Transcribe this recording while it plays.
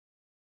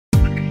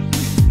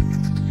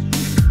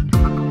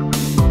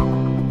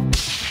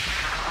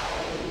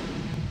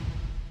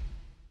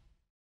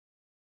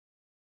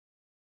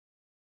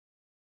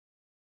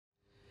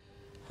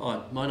Hi,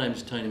 my name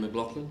is Tony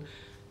McLaughlin.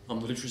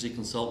 I'm the literacy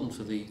consultant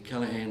for the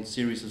Callaghan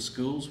series of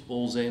schools,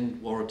 Wallsend,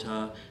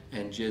 Waratah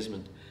and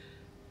Jesmond.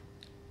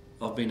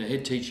 I've been a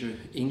head teacher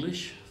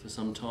English for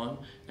some time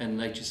and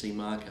an HSC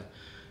marker.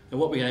 And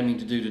what we're aiming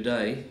to do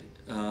today,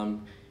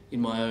 in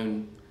my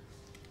own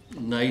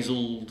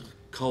nasal,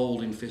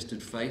 cold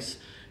infested face,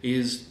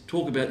 is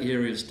talk about the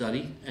area of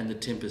study and the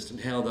Tempest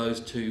and how those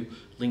two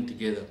link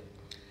together.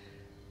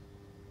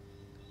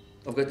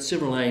 I've got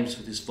several aims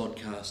for this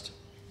vodcast.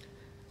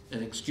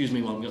 And excuse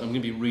me, I'm going to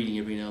be reading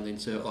every now and then,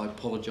 so I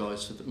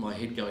apologise for my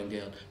head going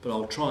down. But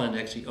I'll try and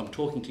I'm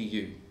talking to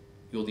you.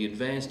 You're the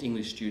advanced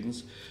English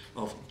students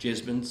of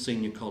Jesmond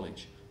Senior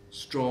College.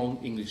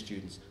 Strong English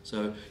students.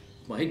 So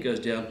if my head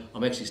goes down,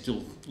 I'm actually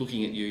still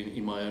looking at you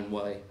in my own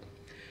way.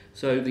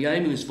 So the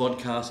aim of this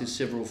vodcast is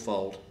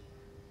several-fold.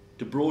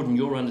 To broaden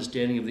your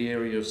understanding of the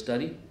area of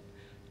study,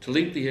 to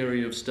link the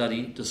area of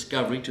study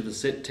discovery to the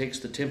set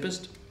text, The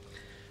Tempest,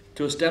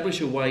 to establish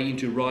a way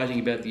into writing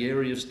about the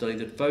area of study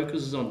that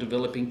focuses on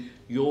developing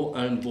your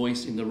own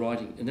voice in the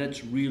writing, and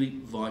that's really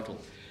vital.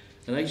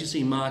 An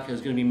HSC marker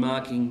is going to be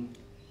marking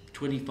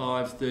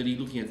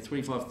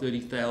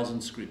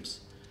 30,000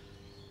 scripts.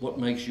 What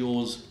makes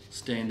yours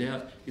stand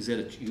out is that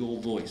it's your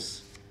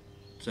voice.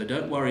 So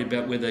don't worry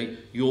about whether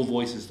your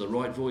voice is the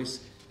right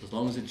voice. As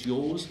long as it's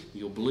yours,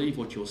 you'll believe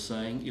what you're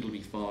saying, it'll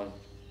be fine.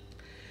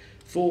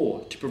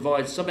 4, to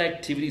provide some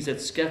activities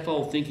that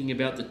scaffold thinking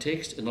about the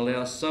text and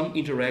allow some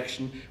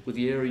interaction with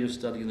the area of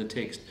study in the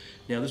text.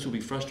 Now this will be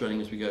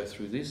frustrating as we go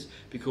through this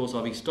because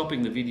I'll be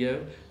stopping the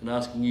video and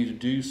asking you to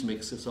do some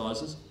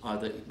exercises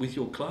either with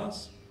your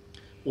class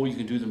or you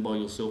can do them by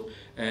yourself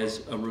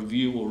as a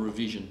review or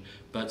revision.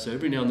 But so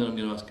every now and then I'm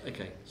going to ask,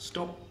 okay,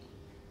 stop,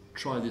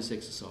 try this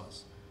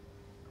exercise.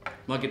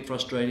 Might get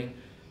frustrating,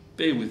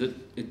 bear with it,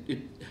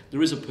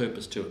 there is a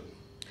purpose to it.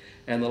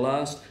 And the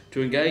last,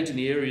 to engage in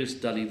the area of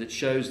study that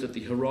shows that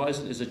the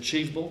horizon is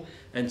achievable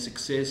and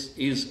success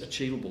is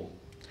achievable.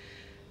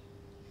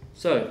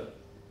 So,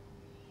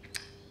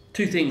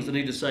 2 things I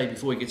need to say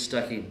before we get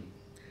stuck in.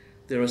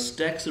 There are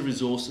stacks of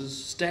resources,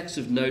 stacks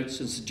of notes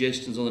and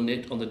suggestions on the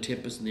net on the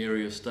Tempest and the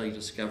area of study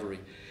discovery.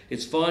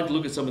 It's fine to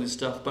look at some of this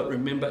stuff, but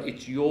remember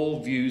it's your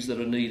views that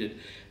are needed.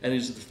 And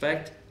it's the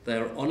fact they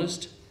are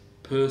honest,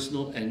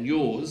 personal and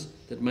yours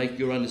that make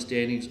your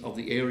understandings of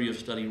the area of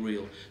study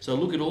real. So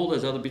look at all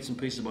those other bits and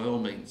pieces by all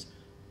means,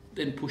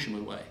 then push them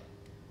away.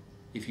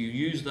 If you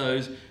use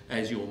those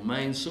as your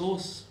main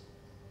source,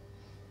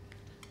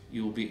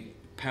 you'll be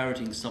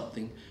parroting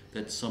something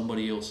that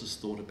somebody else has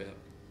thought about.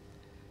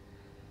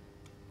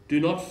 Do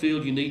not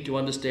feel you need to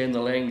understand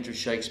the language of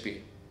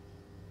Shakespeare.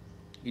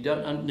 You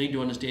don't need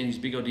to understand his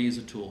big ideas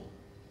at all,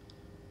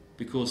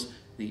 because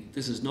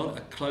this is not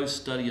a close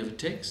study of a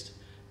text.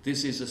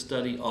 This is a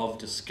study of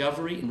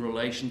discovery in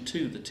relation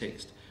to the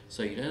text.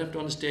 So you don't have to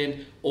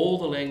understand all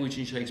the language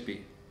in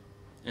Shakespeare.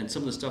 And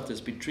some of the stuff that's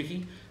a bit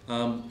tricky,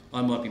 I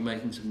might be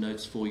making some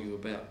notes for you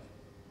about.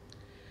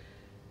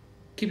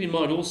 Keep in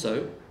mind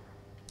also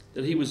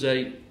that he was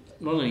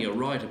not only a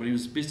writer, but he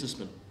was a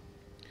businessman.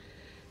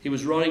 He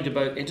was writing to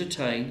both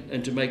entertain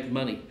and to make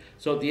money.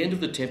 So at the end of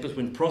The Tempest,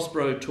 when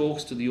Prospero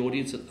talks to the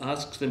audience and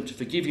asks them to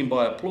forgive him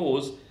by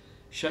applause,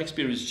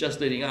 Shakespeare is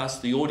just letting us,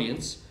 the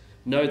audience,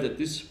 know that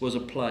this was a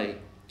play,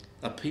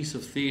 a piece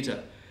of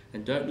theatre,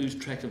 and don't lose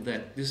track of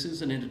that. This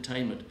is an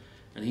entertainment,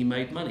 and he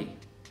made money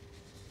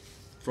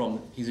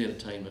from his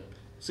entertainment.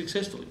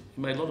 Successfully.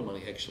 He made a lot of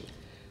money, actually.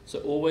 So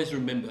always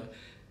remember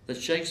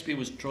that Shakespeare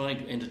was trying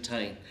to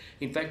entertain.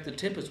 In fact, The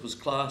Tempest was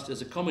classed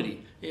as a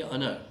comedy. Yeah, I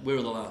know. Where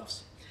are the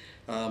laughs?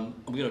 I'm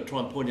going to try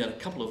and point out a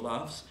couple of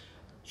laughs.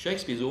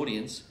 Shakespeare's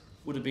audience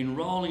would have been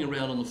rolling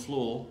around on the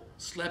floor,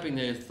 slapping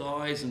their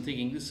thighs and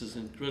thinking, this is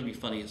incredibly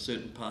funny at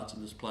certain parts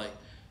of this play.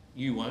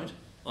 You won't,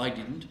 I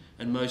didn't,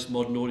 and most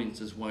modern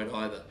audiences won't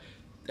either.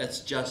 That's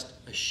just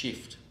a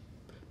shift.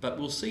 But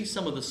we'll see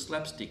some of the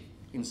slapstick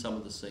in some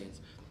of the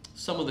scenes,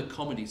 some of the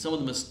comedy, some of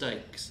the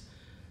mistakes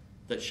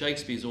that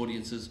Shakespeare's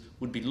audiences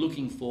would be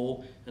looking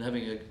for and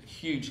having a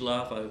huge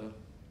laugh over.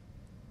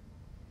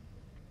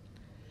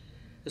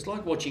 It's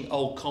like watching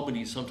old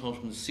comedies sometimes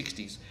from the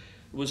 60s.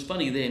 It was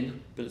funny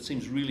then, but it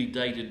seems really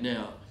dated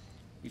now.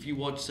 If you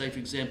watch, say, for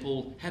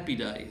example, Happy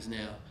Days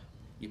now,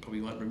 you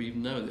probably won't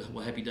even know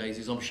what Happy Days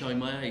is. I'm showing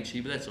my age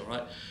here, but that's all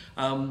right.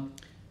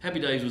 Happy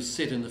Days was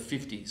set in the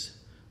 50s,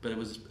 but it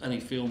was only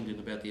filmed in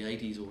about the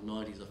 80s or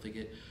 90s, I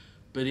forget.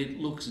 But it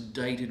looks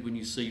dated when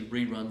you see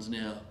reruns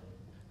now.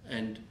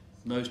 And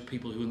most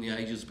people who are in the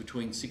ages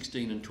between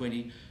 16 and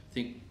 20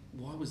 think,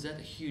 why was that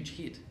a huge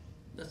hit?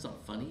 That's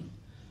not funny.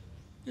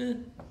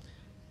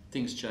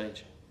 Things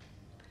change.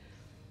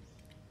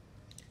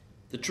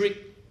 The trick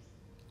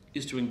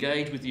is to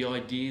engage with the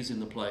ideas in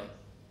the play.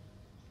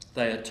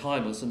 They are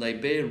timeless and they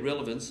bear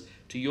relevance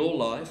to your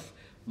life,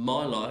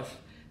 my life,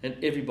 and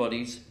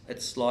everybody's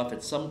life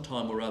at some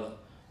time or other.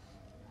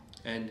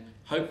 And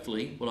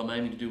hopefully what I'm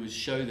aiming to do is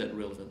show that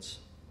relevance.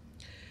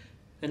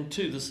 And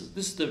 2, this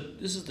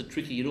is the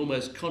tricky and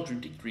almost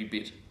contradictory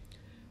bit.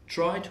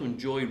 Try to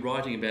enjoy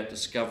writing about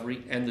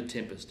discovery and the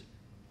Tempest.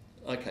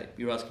 Okay,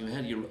 you're asking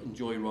how do you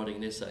enjoy writing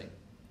an essay?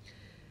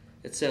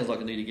 It sounds like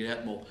I need to get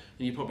out more,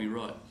 and you're probably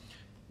right.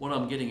 What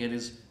I'm getting at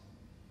is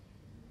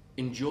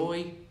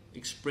enjoy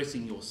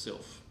expressing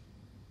yourself.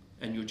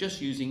 And you're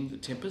just using the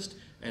Tempest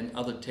and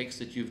other texts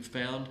that you've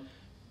found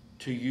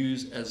to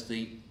use as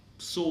the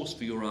source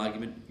for your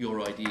argument,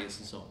 your ideas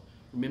and so on.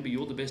 Remember,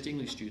 you're the best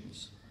English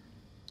students.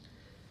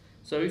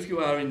 So if you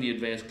are in the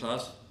advanced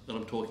class that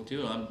I'm talking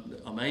to,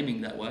 I'm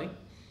aiming that way,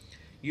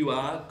 you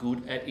are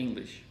good at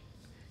English.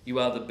 You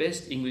are the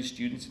best English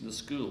students in the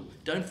school.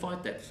 Don't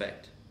fight that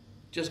fact.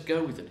 Just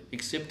go with it,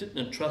 accept it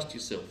and trust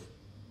yourself.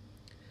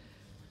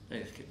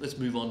 Okay, let's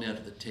move on now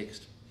to the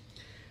text.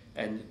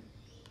 And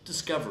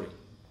discovery.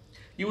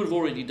 You would have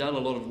already done a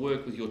lot of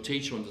work with your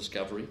teacher on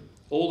discovery,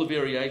 all the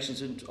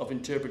variations of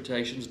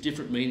interpretations,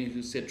 different meanings,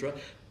 etc.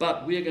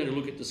 But we are going to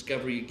look at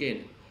discovery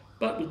again,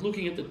 but with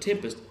looking at the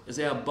Tempest as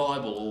our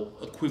Bible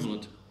or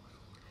equivalent.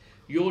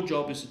 Your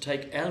job is to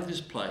take out of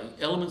this play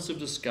elements of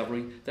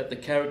discovery that the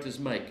characters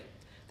make,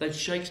 that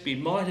Shakespeare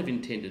might have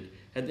intended,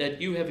 and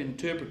that you have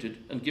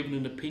interpreted and given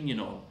an opinion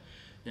on.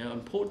 Now,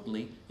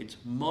 importantly, it's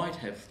might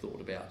have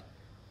thought about.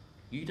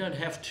 You don't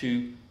have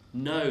to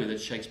know that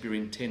Shakespeare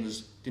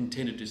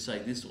intended to say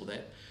this or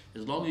that.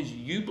 As long as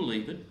you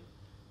believe it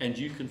and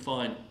you can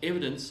find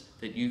evidence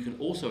that you can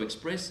also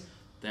express,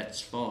 that's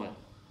fine.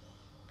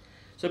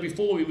 So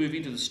before we move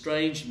into the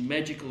strange,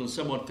 magical and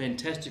somewhat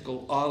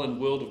fantastical island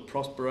world of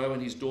Prospero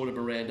and his daughter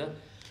Miranda,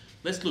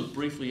 let's look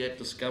briefly at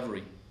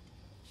discovery.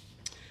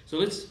 So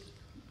let's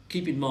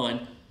keep in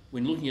mind,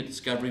 when looking at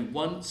discovery,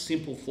 one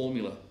simple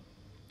formula.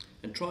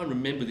 And try and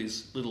remember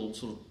this little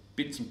sort of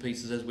bits and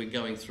pieces as we're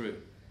going through.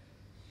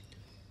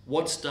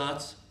 What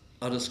starts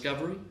a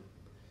discovery?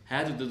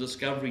 How did the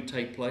discovery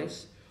take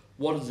place?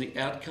 What is the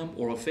outcome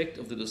or effect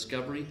of the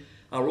discovery?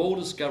 Are all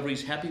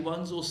discoveries happy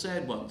ones or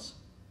sad ones?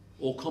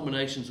 Or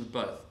combinations of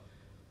both?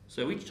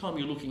 So each time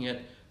you're looking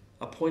at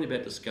a point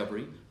about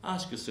discovery,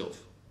 ask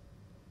yourself,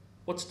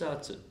 what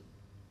starts it?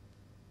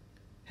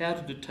 How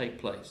did it take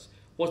place?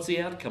 What's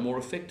the outcome or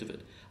effect of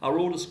it? Are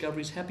all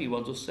discoveries happy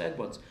ones or sad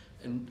ones?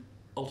 And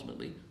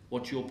ultimately,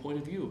 what's your point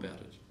of view about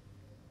it?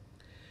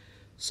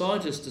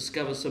 Scientists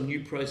discover some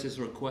new process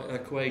or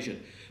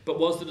equation, but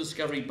was the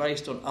discovery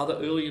based on other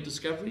earlier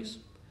discoveries?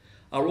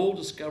 Are all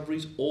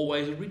discoveries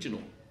always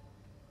original?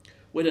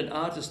 When an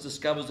artist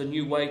discovers a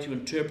new way to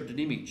interpret an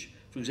image,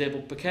 for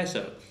example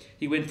Picasso,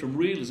 he went from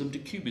realism to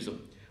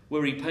cubism,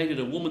 where he painted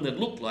a woman that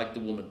looked like the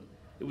woman.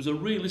 It was a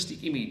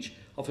realistic image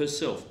of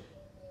herself.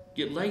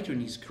 Yet later in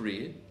his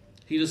career,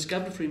 he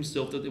discovered for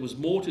himself that there was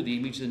more to the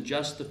image than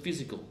just the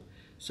physical.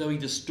 So he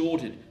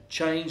distorted,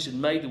 changed and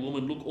made the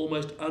woman look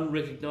almost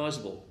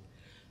unrecognisable.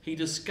 He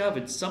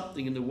discovered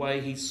something in the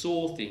way he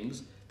saw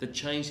things that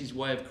changed his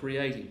way of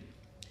creating.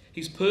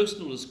 His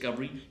personal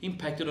discovery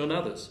impacted on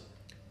others.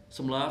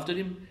 Some laughed at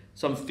him,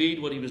 some feared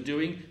what he was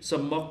doing,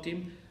 some mocked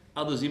him,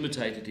 others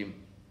imitated him.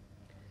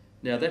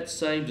 Now that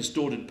same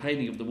distorted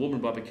painting of the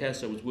woman by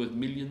Picasso was worth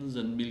millions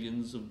and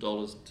millions of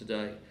dollars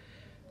today.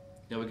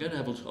 Now we're going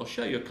to I'll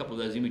show you a couple of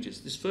those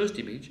images. This first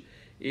image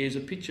is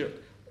a picture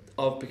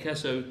of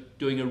Picasso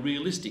doing a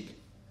realistic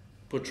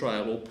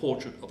portrayal or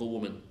portrait of a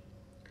woman.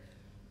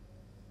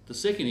 The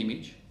second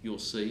image you'll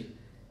see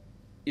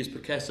is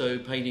Picasso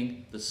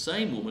painting the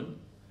same woman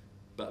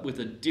but with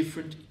a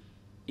different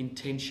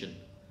intention.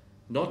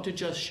 Not to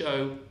just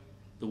show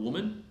the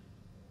woman,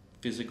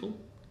 physical,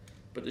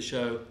 but to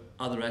show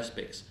other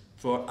aspects,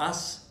 for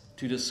us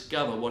to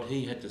discover what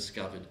he had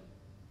discovered.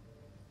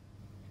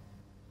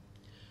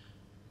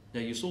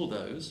 Now you saw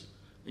those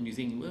and you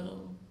think,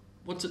 well,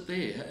 what's it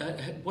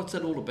there? What's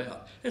that all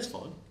about? That's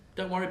fine.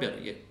 Don't worry about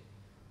it yet.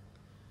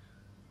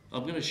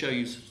 I'm going to show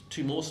you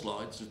two more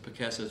slides of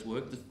Picasso's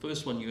work. The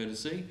first one you're going to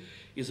see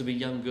is of a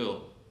young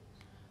girl,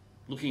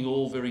 looking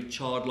all very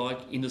childlike,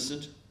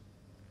 innocent.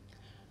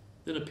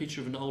 Then a picture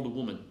of an older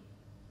woman.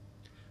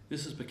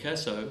 This is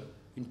Picasso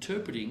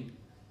interpreting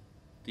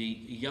the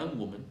young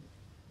woman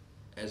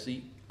as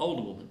the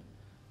older woman,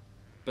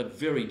 but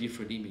very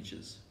different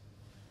images.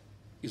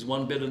 Is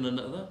one better than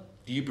another?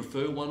 Do you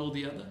prefer one or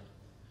the other?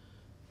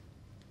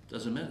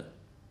 Doesn't matter.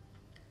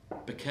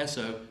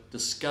 Picasso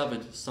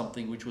discovered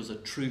something which was a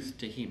truth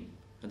to him,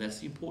 and that's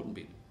the important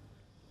bit.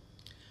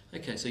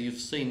 Okay, so you've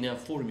seen now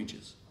 4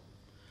 images.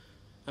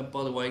 And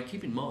by the way,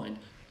 keep in mind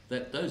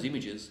that those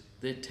images,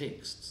 they're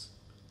texts.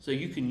 So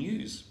you can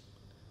use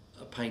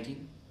a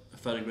painting, a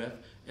photograph,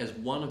 as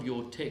one of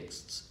your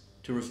texts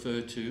to refer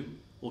to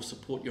or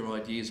support your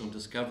ideas on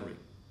discovery.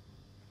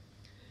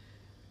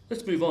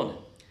 Let's move on.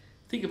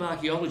 Think of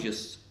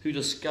archaeologists who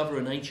discover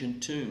an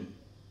ancient tomb.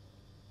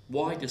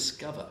 Why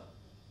discover?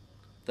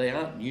 They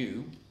aren't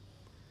new.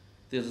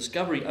 Their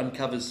discovery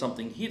uncovers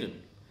something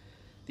hidden.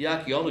 The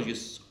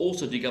archaeologists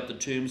also dig up the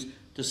tombs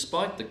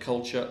despite the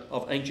culture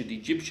of ancient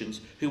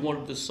Egyptians who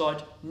wanted the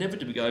site never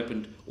to be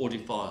opened or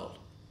defiled.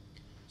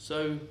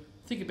 So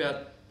think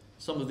about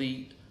some of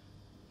the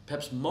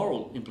perhaps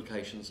moral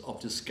implications of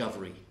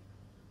discovery.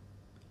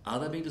 Are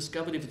they being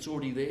discovered if it's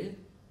already there?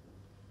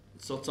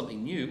 It's not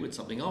something new, it's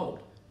something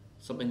old.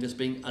 Something that's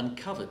being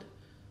uncovered.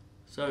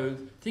 So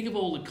think of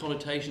all the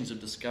connotations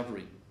of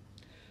discovery.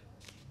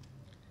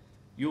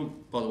 You're,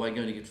 by the way,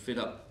 going to get fed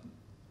up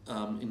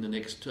over the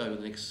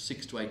next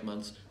 6 to 8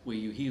 months where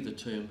you hear the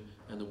term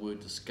and the word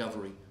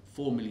discovery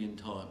 4 million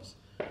times.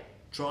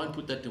 Try and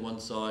put that to one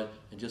side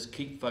and just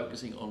keep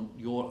focusing on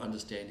your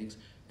understandings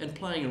and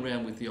playing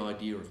around with the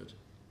idea of it.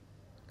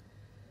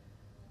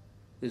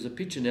 There's a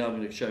picture now I'm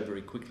going to show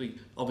very quickly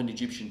of an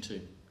Egyptian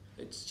tomb.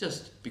 It's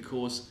just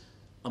because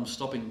I'm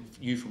stopping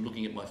you from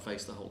looking at my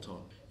face the whole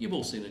time. You've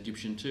all seen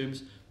Egyptian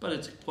tombs, but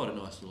it's quite a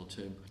nice little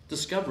tomb.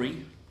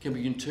 Discovery can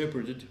be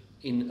interpreted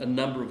in a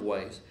number of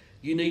ways.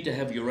 You need to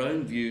have your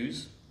own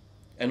views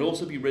and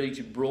also be ready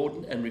to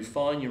broaden and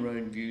refine your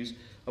own views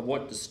of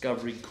what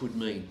discovery could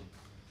mean.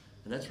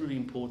 And that's really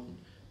important.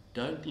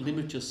 Don't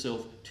limit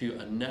yourself to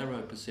a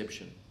narrow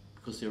perception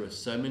because there are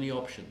so many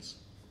options.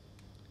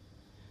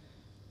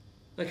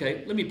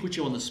 Okay, let me put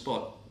you on the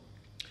spot.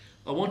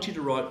 I want you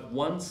to write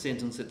one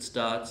sentence that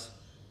starts,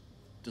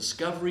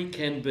 discovery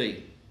can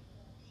be.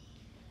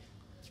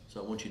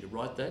 So I want you to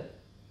write that.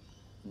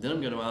 And then I'm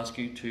going to ask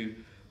you to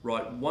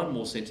write one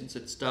more sentence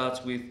that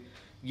starts with,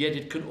 yet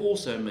it can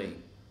also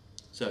mean.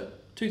 So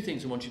 2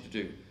 things I want you to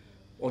do.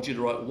 I want you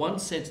to write one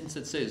sentence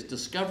that says,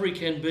 discovery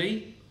can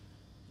be,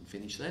 and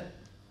finish that.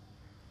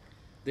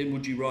 Then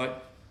would you write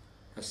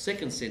a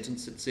second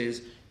sentence that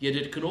says, yet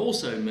it can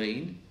also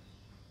mean,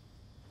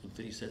 and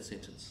finish that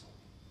sentence.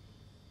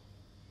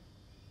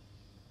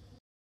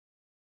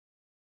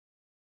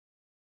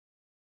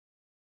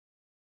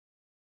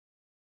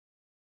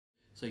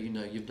 So you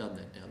know you've done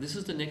that now. This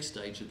is the next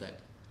stage of that.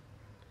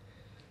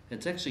 And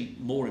it's actually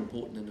more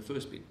important than the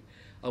first bit.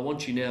 I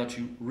want you now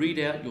to read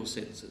out your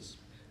sentences,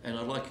 and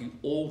I'd like you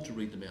all to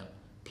read them out.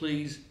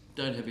 Please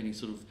don't have any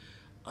sort of,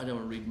 I don't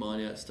want to read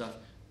mine out stuff.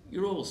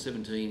 You're all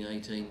 17,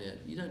 18 now.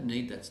 You don't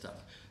need that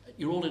stuff.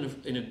 You're all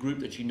in a group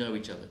that you know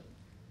each other.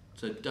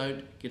 So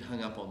don't get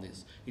hung up on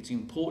this. It's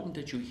important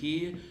that you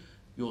hear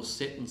your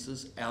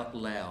sentences out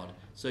loud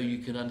so you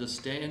can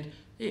understand,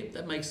 yeah,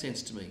 that makes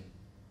sense to me.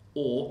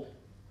 Or,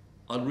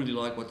 I really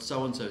like what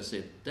so-and-so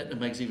said. That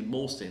makes even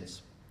more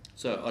sense.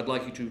 So I'd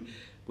like you to,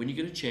 when you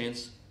get a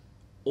chance,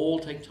 all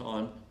take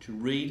time to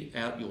read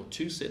out your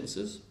 2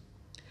 sentences.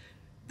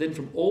 Then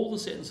from all the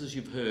sentences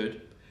you've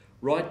heard,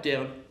 write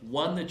down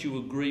one that you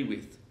agree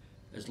with,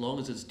 as long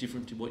as it's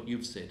different to what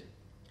you've said.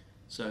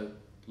 So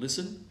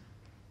listen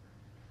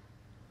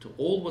to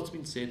all what's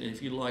been said, and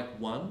if you like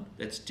one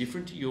that's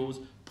different to yours,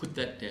 put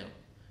that down.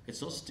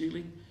 It's not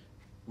stealing.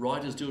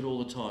 Writers do it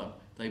all the time.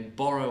 They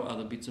borrow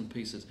other bits and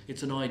pieces.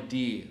 It's an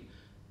idea.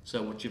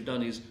 So what you've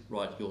done is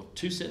write your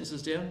 2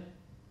 sentences down,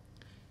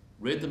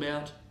 read them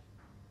out,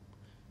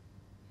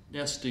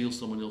 now steal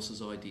someone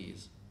else's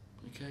ideas.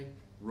 Okay?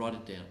 Write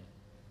it down.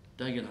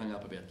 Don't get hung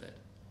up about that.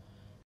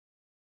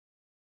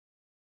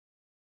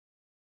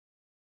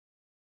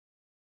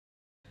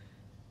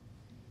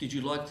 Did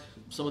you like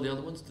some of the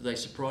other ones? Did they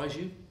surprise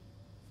you?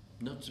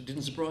 No, it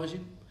didn't surprise you?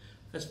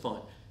 That's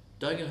fine.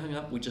 Don't get hung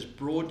up. We're just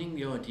broadening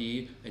the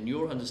idea and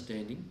your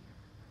understanding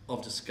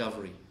of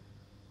discovery.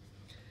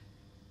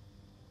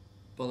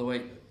 By the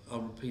way, I'll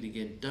repeat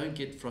again, don't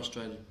get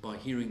frustrated by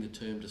hearing the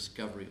term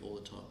discovery all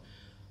the time.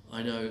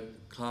 I know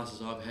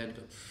classes I've had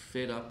got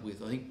fed up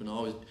with, I think when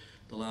I was,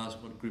 the last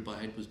group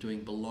I had was doing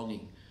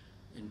belonging,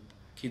 and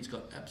kids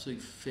got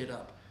absolutely fed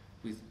up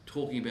with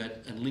talking about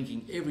and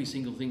linking every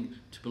single thing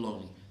to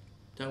belonging.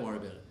 Don't worry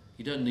about it.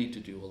 You don't need to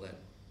do all that.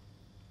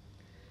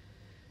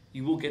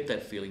 You will get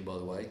that feeling, by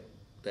the way,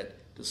 that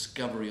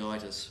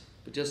discovery-itis,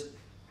 but just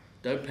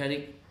don't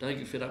panic, don't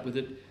get fed up with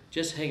it.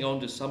 Just hang on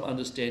to some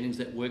understandings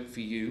that work for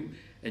you,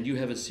 and you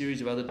have a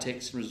series of other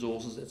texts and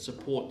resources that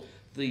support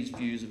these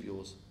views of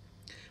yours.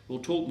 We'll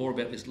talk more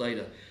about this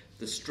later,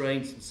 the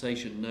strange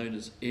sensation known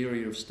as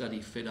area of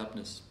study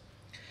fed-upness.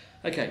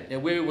 Okay, now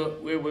where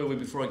were we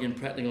before I get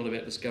prattling on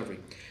about discovery?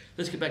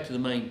 Let's get back to the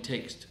main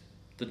text,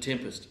 the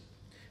Tempest,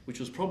 which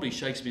was probably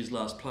Shakespeare's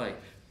last play.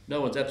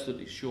 No one's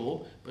absolutely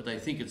sure, but they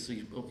think it's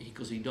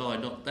because he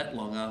died not that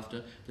long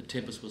after the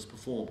Tempest was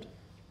performed.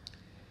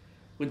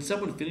 When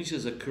someone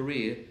finishes a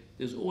career,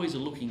 there's always a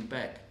looking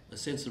back, a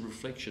sense of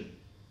reflection.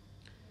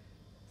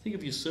 Think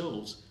of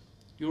yourselves.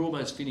 You're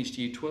almost finished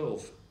year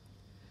 12.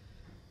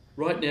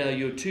 Right now,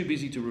 you're too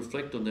busy to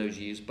reflect on those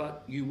years,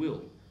 but you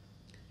will.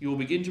 You will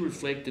begin to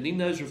reflect, and in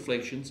those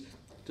reflections,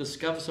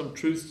 discover some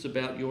truths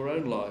about your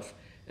own life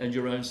and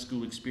your own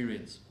school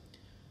experience.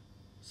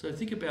 So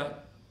think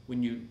about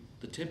when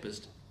the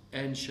Tempest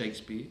and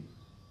Shakespeare,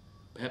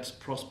 perhaps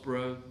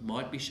Prospero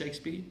might be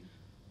Shakespeare,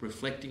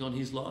 reflecting on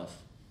his life,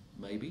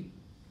 maybe.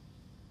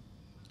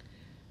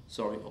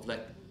 Sorry, I've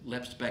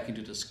lapsed back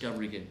into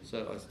discovery again.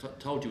 So I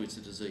told you it's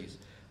a disease.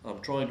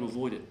 I'm trying to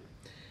avoid it.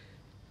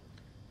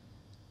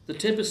 The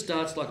Tempest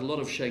starts like a lot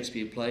of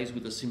Shakespeare plays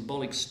with a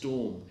symbolic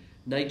storm.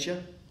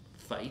 Nature,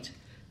 fate,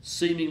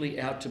 seemingly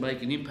out to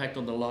make an impact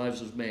on the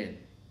lives of man.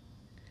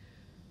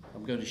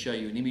 I'm going to show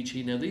you an image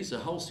here. Now, these are a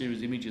whole series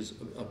of images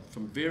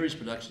from various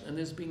productions, and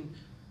there's been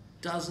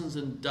dozens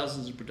and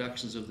dozens of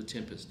productions of The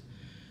Tempest.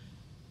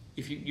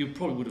 If you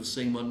probably would have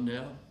seen one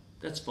now,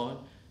 that's fine.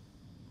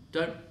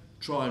 Don't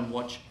try and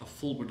watch a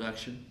full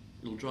production,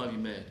 it'll drive you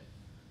mad.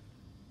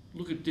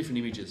 Look at different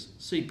images,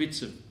 see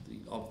bits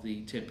of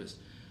the Tempest,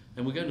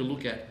 and we're going to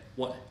look at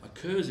what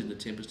occurs in the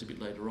Tempest a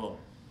bit later on.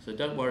 So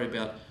don't worry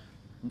about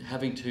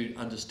having to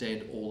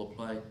understand all the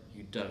play,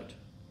 you don't.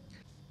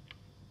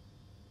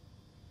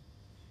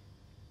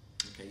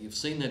 Okay, you've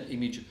seen that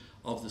image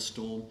of the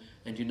storm,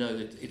 and you know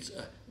that it's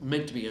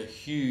meant to be a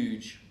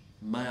huge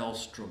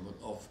maelstrom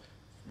of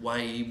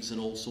waves and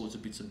all sorts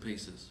of bits and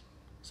pieces.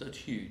 So it's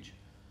huge.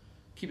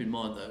 Keep in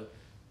mind though,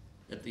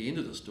 at the end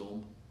of the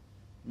storm,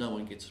 no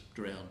one gets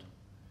drowned,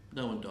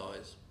 no one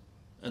dies,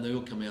 and they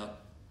all come out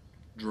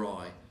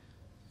dry.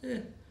 Yeah,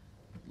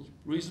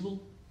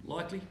 reasonable,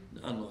 likely,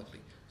 unlikely.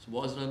 So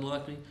why is it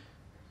unlikely?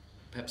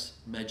 Perhaps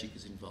magic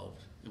is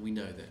involved, and we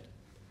know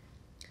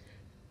that.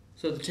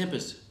 So the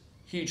Tempest,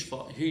 huge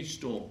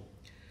storm.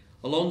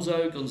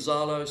 Alonso,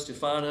 Gonzalo,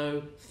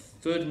 Stefano,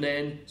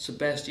 Ferdinand,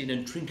 Sebastian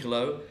and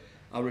Trinculo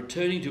are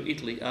returning to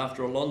Italy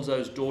after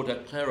Alonso's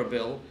daughter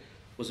Clarabelle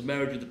was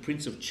married to the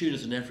Prince of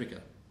Tunis in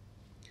Africa.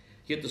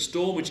 Yet the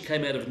storm, which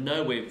came out of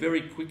nowhere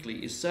very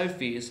quickly, is so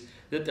fierce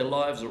that their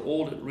lives are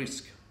all at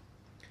risk.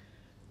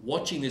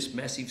 Watching this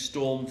massive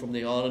storm from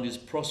the island is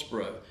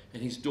Prospero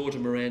and his daughter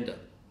Miranda.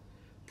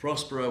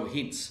 Prospero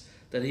hints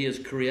that he has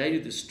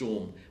created this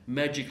storm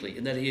magically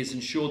and that he has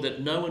ensured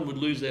that no one would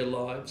lose their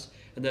lives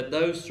and that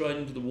those thrown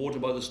into the water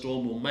by the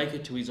storm will make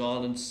it to his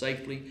island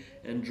safely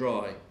and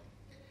dry.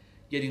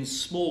 Yet in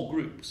small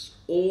groups,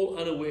 all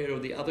unaware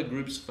of the other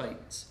group's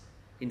fates.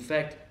 In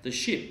fact, the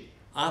ship,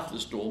 after the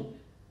storm,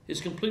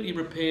 is completely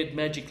repaired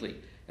magically,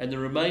 and the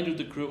remainder of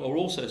the crew are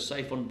also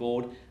safe on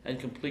board and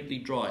completely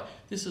dry.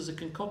 This is a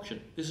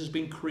concoction. This has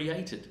been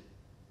created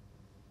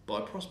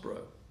by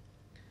Prospero.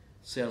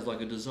 Sounds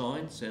like a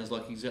design, sounds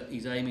like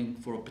he's aiming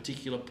for a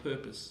particular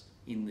purpose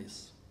in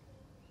this.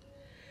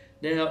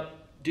 Now,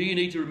 do you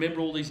need to remember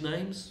all these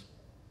names?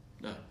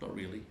 No, not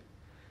really.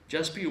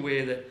 Just be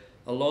aware that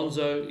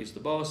Alonso is the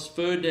boss,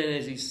 Ferdinand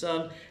is his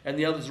son, and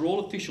the others are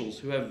all officials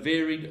who have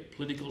varied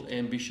political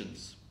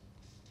ambitions.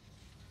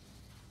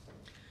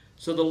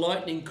 So the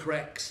lightning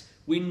cracks,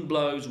 wind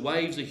blows,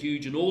 waves are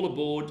huge, and all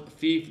aboard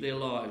fear for their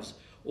lives.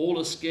 All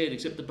are scared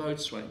except the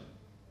boatswain.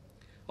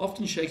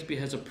 Often Shakespeare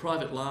has a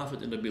private laugh at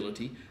the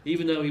nobility,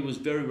 even though he was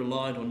very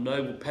reliant on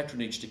noble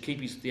patronage to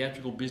keep his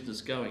theatrical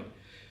business going.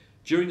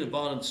 During the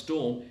violent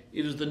storm,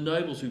 it is the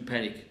nobles who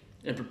panic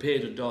and prepare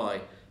to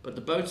die, but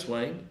the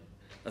boatswain,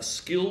 a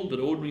skilled but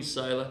ordinary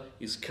sailor,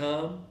 is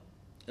calm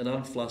and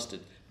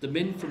unflustered. The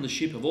men from the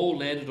ship have all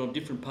landed on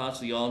different parts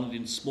of the island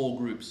in small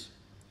groups.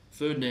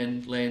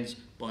 Ferdinand lands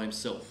by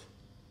himself.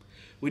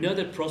 We know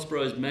that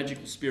Prospero's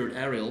magical spirit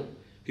Ariel,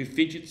 who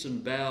fidgets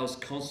and bows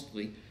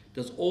constantly,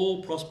 does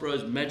all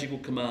Prospero's magical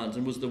commands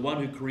and was the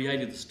one who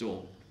created the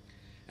storm.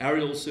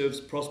 Ariel serves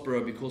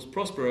Prospero because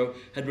Prospero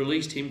had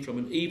released him from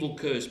an evil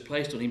curse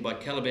placed on him by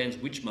Caliban's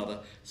witch mother,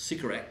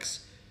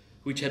 Sycorax,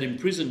 which had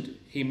imprisoned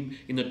him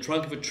in the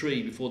trunk of a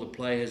tree before the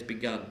play has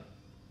begun.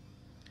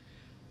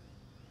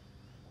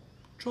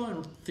 Try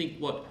and think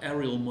what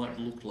Ariel might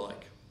look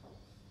like.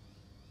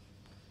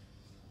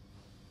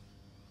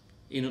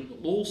 In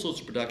all sorts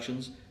of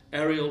productions,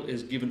 Ariel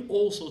is given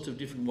all sorts of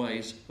different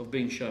ways of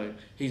being shown.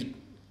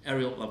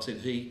 Ariel, I've said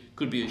he,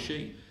 could be a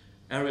she.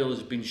 Ariel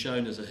has been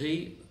shown as a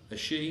he, a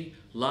she,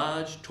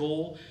 large,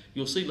 tall.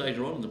 You'll see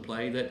later on in the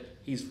play that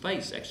his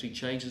face actually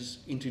changes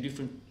into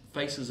different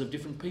faces of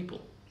different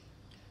people.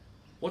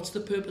 What's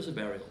the purpose of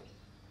Ariel?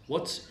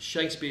 What's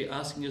Shakespeare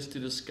asking us to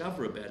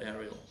discover about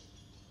Ariel?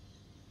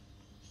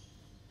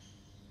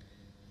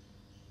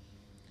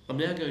 I'm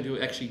now going to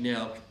actually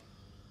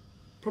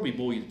probably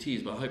bore you to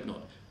tears, but I hope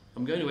not.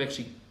 I'm going to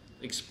actually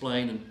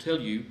explain and tell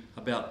you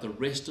about the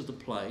rest of the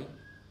play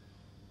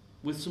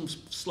with some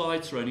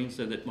slides thrown in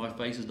so that my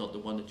face is not the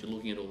one that you're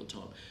looking at all the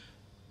time.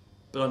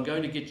 But I'm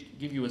going to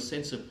give you a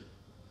sense of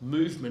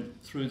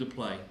movement through the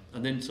play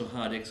and then some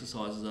hard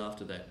exercises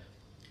after that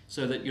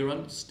so that you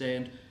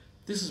understand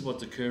this is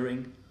what's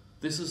occurring,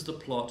 this is the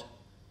plot,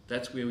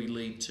 that's where we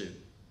lead to.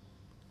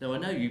 Now I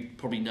know you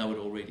probably know it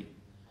already,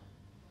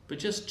 but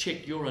just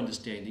check your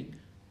understanding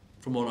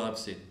from what I've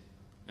said.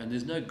 And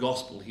there's no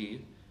gospel here.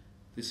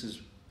 This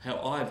is how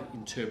I've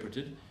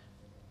interpreted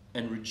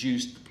and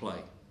reduced the play.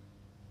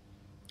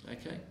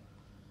 Okay?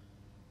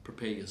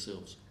 Prepare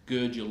yourselves.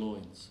 Gird your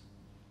loins.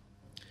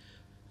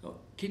 Now,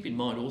 keep in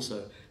mind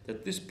also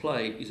that this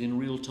play is in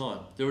real time.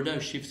 There are no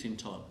shifts in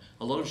time.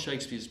 A lot of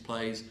Shakespeare's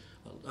plays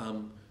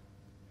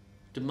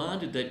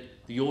demanded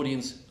that the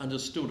audience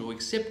understood or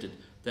accepted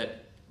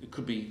that it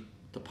could be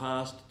the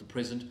past, the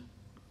present,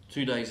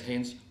 2 days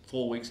hence,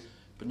 4 weeks,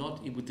 but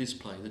not with this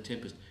play, The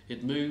Tempest.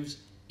 It moves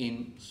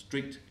in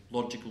strict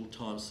logical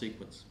time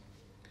sequence.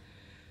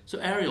 So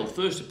Ariel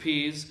first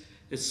appears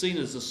as seen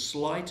as a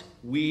slight,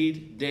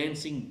 weird,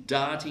 dancing,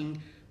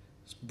 darting,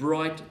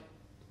 bright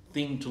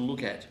thing to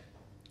look at.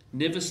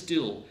 Never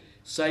still,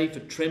 save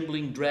for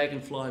trembling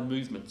dragonfly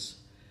movements,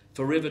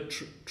 forever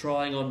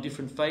trying on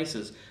different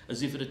faces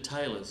as if at a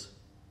tailor's.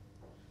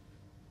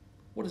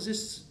 What does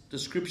this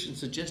description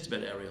suggest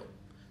about Ariel?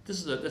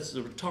 That's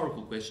a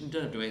rhetorical question. You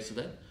don't have to answer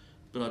that.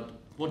 but I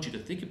want you to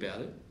think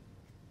about it.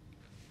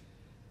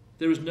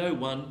 There is no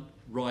one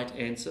right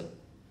answer.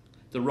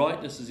 The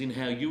rightness is in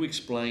how you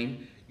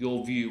explain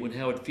your view and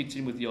how it fits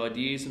in with the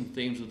ideas and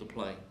themes of the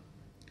play.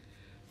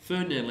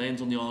 Ferdinand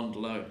lands on the island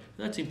alone.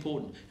 That's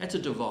important. That's a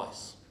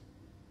device.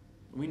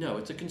 We know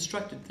it's a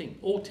constructed thing.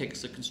 All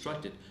texts are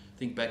constructed.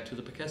 Think back to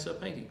the Picasso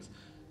paintings.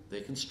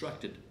 They're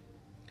constructed.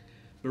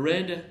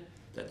 Miranda,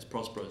 that's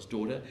Prospero's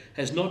daughter,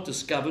 has not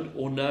discovered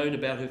or known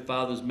about her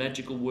father's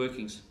magical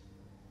workings.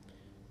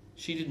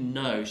 She didn't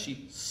know.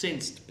 She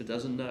sensed but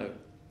doesn't know.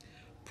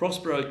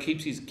 Prospero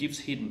keeps his gifts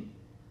hidden.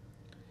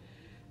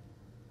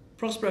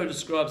 Prospero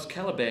describes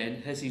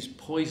Caliban as his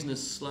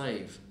poisonous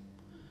slave.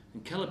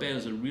 And Caliban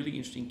is a really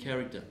interesting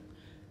character.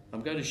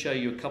 I'm going to show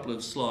you a couple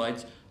of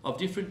slides of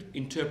different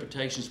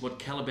interpretations of what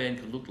Caliban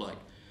could look like.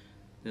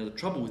 Now the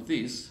trouble with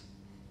this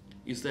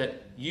is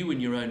that you in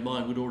your own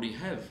mind would already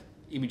have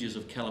images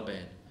of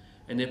Caliban,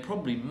 and they're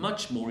probably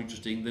much more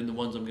interesting than the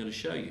ones I'm going to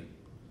show you.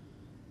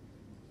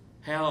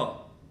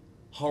 How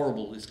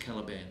horrible is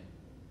Caliban?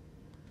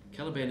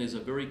 Caliban is a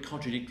very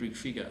contradictory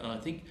figure, and I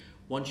think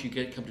once you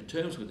come to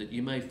terms with it,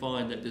 you may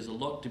find that there's a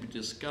lot to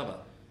discover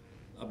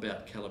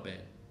about Caliban.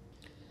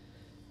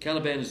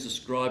 Caliban is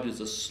described as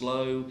a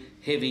slow,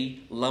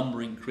 heavy,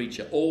 lumbering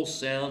creature, all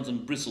sounds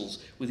and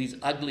bristles, with his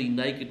ugly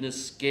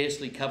nakedness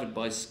scarcely covered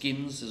by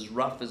skins as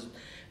rough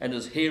and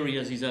as hairy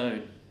as his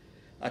own.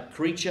 A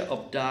creature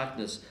of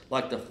darkness,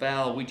 like the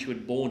fowl which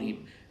had borne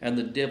him, and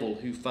the devil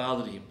who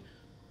fathered him.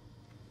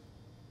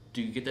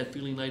 Do you get that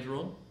feeling later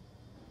on?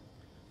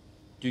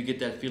 Do you get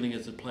that feeling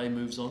as the play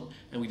moves on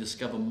and we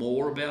discover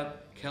more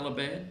about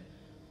Caliban?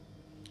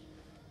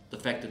 The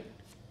fact that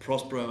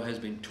Prospero has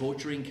been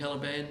torturing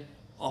Caliban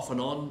off and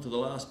on for the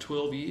last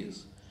 12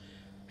 years.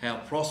 How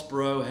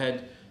Prospero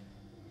had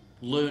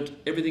learnt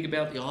everything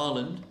about the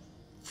island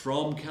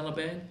from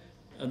Caliban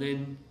and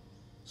then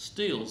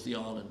steals the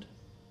island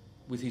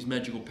with his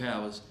magical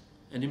powers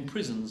and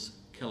imprisons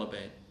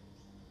Caliban.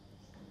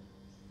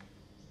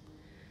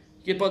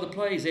 Yet by the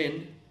play's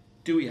end,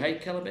 do we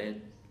hate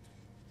Caliban?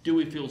 Do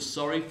we feel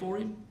sorry for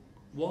him?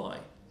 Why?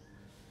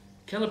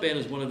 Caliban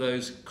is one of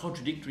those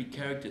contradictory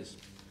characters.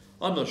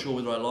 I'm not sure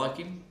whether I like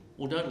him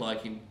or don't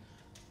like him,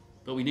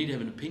 but we need to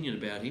have an opinion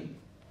about him.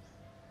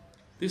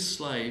 This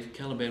slave,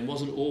 Caliban,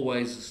 wasn't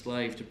always a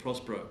slave to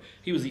Prospero.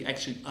 He was the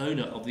actual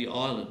owner of the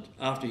island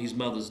after his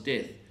mother's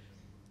death.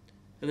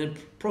 And then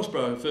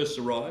Prospero first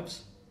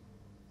arrives,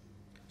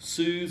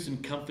 soothes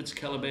and comforts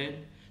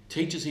Caliban,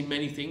 teaches him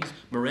many things.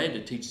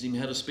 Miranda teaches him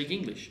how to speak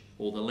English,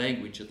 or the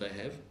language that they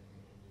have.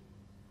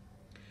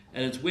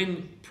 And it's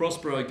when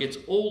Prospero gets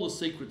all the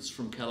secrets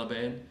from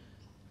Caliban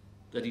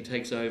that he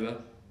takes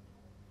over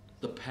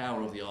the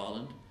power of the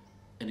island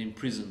and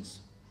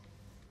imprisons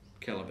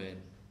Caliban.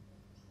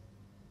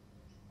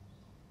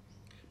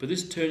 But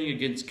this turning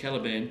against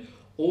Caliban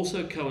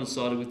also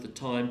coincided with the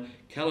time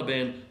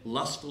Caliban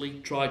lustfully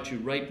tried to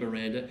rape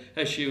Miranda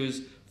as she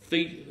was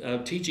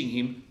teaching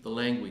him the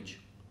language.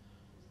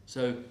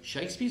 So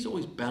Shakespeare's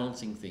always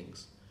balancing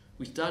things.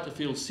 We start to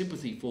feel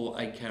sympathy for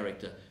a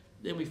character.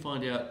 Then we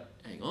find out,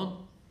 hang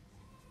on,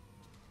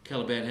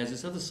 Caliban has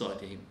this other side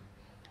to him.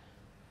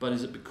 But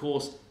is it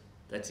because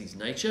that's his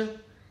nature?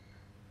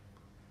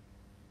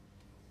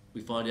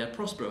 We find out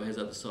Prospero has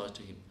other sides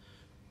to him.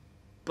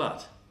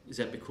 But is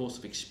that because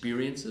of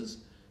experiences?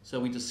 So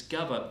we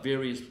discover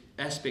various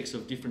aspects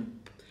of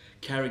different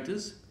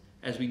characters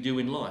as we do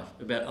in life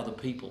about other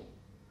people.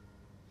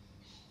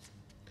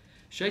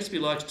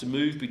 Shakespeare likes to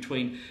move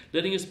between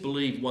letting us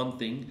believe one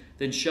thing,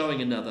 then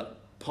showing another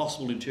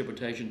possible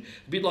interpretation,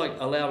 a bit like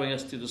allowing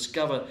us to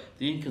discover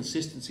the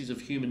inconsistencies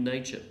of human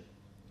nature.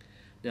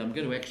 Now I'm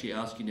going to actually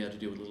ask you now to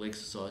do a little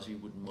exercise if you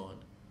wouldn't mind.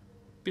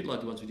 A bit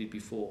like the ones we did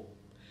before.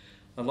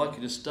 I'd like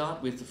you to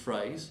start with the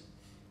phrase,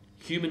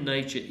 human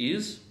nature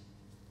is,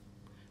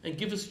 and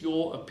give us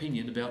your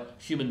opinion about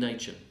human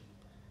nature.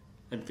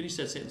 And finish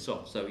that sentence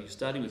off. So you're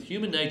starting with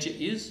human nature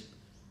is,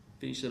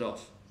 finish it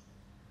off.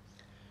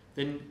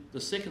 Then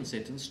the second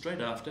sentence,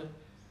 straight after,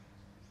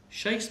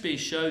 Shakespeare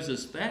shows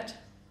us that,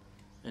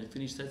 and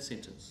finish that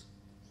sentence.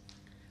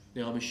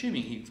 Now I'm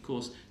assuming here, of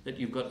course, that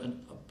you've got a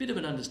bit of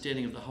an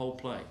understanding of the whole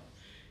play.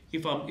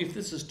 If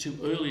this is too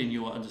early in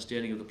your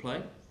understanding of the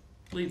play,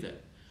 leave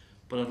that.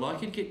 But I'd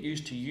like you to get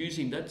used to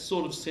using that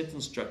sort of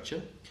sentence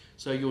structure,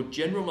 so you're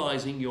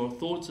generalising your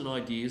thoughts and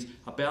ideas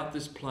about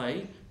this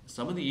play,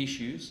 some of the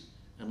issues,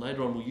 and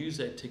later on we'll use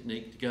that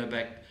technique to go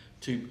back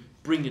to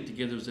bring it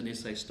together as an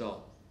essay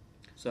style.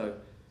 So,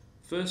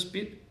 first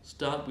bit,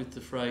 start with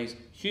the phrase,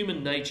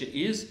 human nature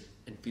is,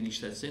 and finish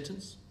that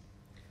sentence.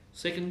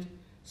 Second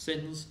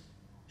sentence,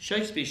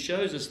 Shakespeare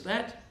shows us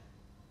that,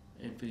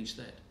 and finish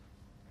that.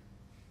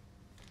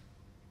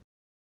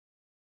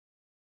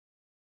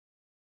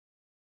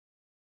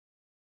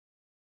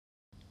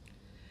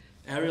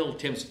 Ariel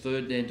tempts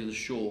Ferdinand to the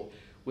shore,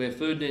 where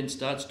Ferdinand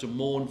starts to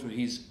mourn for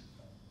his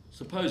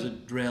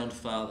supposed drowned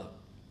father.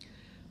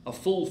 A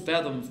full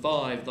fathom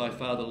 5 thy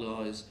father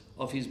lies,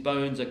 of his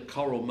bones a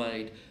coral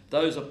made,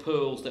 those are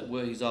pearls that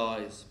were his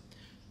eyes.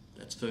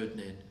 That's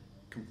Ferdinand.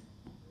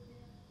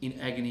 in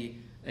agony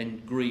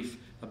and grief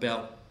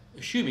about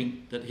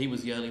assuming that he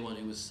was the only one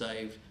who was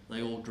saved.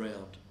 They all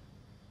drowned.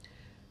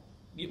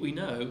 Yet we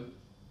know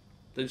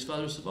that his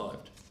father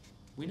survived.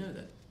 We know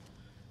that.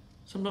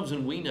 Sometimes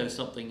when we know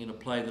something in a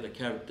play that a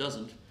character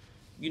doesn't,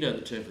 you know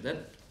the term for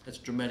that. That's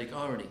dramatic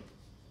irony.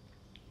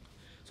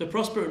 So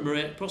Prospero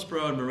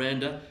and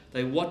Miranda,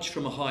 they watch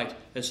from a height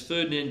as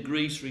Ferdinand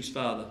grieves for his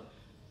father.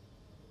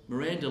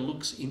 Miranda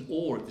looks in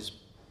awe at this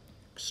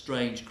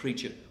strange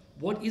creature.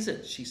 What is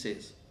it, she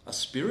says? A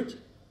spirit?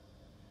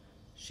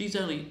 She's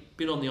only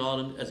been on the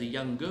island as a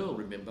young girl,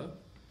 remember?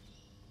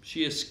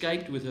 She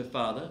escaped with her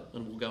father,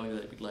 and we'll go into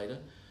that a bit later,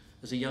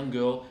 as a young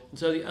girl, and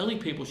so the only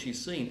people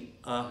she's seen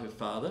are her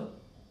father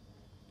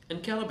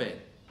and Caliban.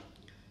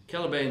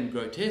 Caliban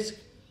grotesque,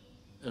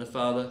 and her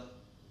father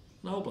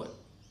an old bloke.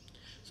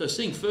 So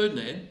seeing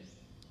Ferdinand,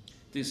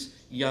 this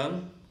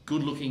young,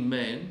 good-looking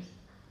man,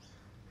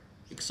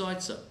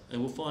 excites her, and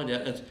we'll find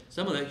out. And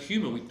some of that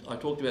humour I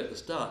talked about at the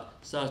start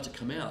starts to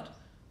come out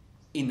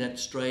in that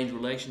strange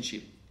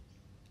relationship.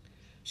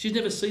 She's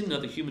never seen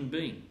another human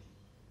being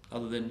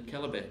other than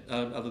Caliban,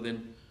 other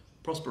than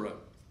Prospero.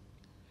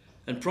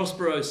 And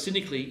Prospero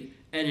cynically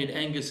and in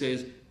anger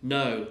says,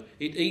 "No,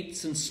 it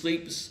eats and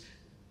sleeps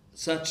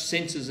such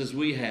senses as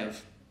we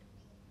have."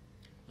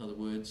 In other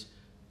words,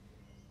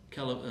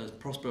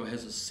 Prospero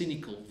has a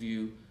cynical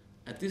view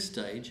at this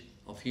stage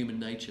of human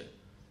nature.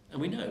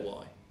 And we know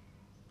why.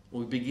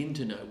 Or we begin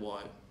to know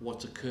why,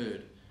 what's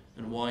occurred,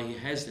 and why he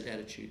has that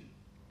attitude.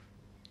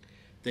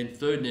 Then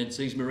Ferdinand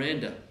sees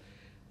Miranda.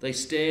 They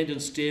stand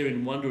and stare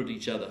in wonder at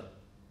each other.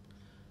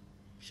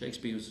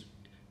 Shakespeare was,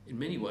 in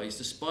many ways,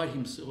 despite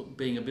him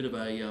being a bit of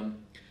a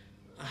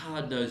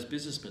hard-nosed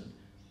businessman,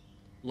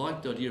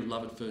 liked the idea of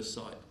love at first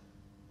sight.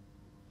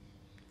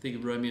 Think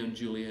of Romeo and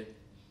Juliet.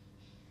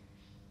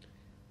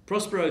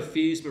 Prospero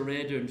fears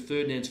Miranda and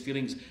Ferdinand's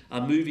feelings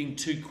are moving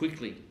too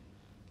quickly.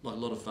 Like a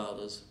lot of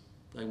fathers,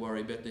 they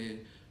worry about their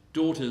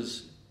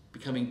daughters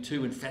becoming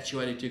too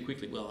infatuated too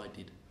quickly. Well, I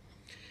did.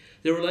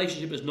 Their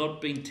relationship has not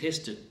been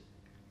tested.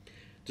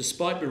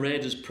 Despite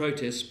Miranda's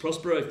protests,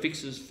 Prospero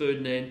fixes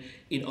Ferdinand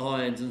in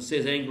irons and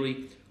says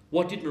angrily,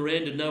 "What did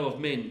Miranda know of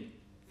men?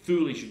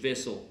 Foolish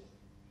vessel."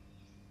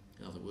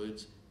 In other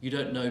words, you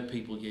don't know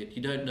people yet.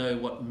 You don't know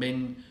what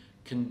men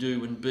can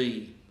do and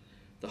be,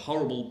 the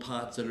horrible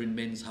parts that are in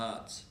men's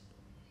hearts.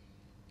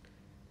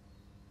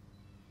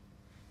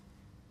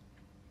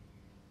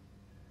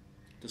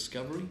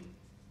 Discovery.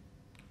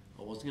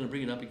 I wasn't going to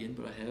bring it up again,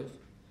 but I have.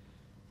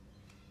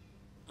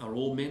 Are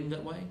all men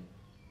that way?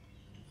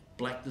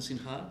 Blackness in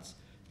hearts?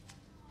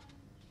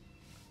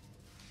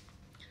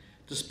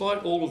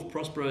 Despite all of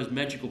Prospero's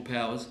magical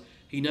powers,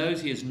 he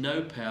knows he has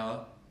no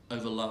power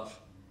over love.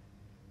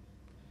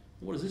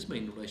 What does this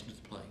mean in relation to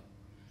the play?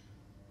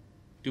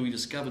 Do we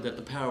discover that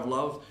the power of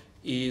love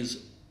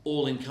is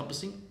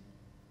all-encompassing?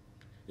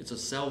 It's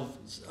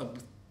a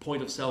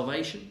point of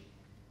salvation.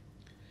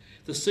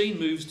 The scene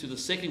moves to the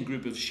second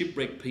group of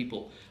shipwrecked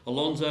people,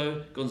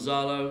 Alonso,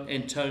 Gonzalo,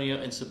 Antonio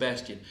and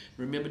Sebastian.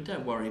 Remember,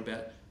 don't worry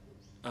about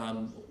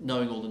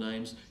knowing all the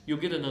names. You'll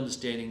get an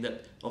understanding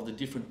of the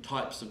different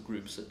types of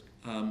groups that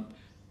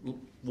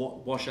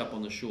wash up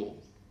on the shore.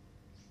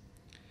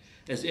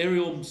 As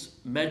Ariel's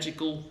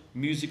magical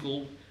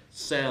musical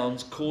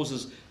sounds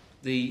causes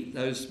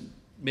those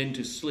men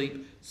to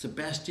sleep,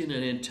 Sebastian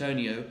and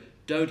Antonio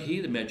don't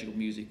hear the magical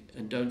music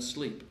and don't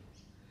sleep.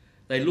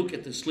 They look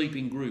at the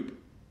sleeping group,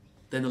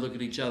 then they look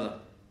at each other,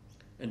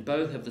 and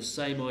both have the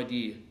same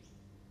idea: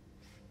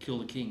 kill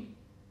the king.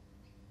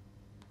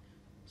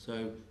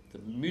 So the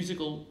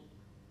musical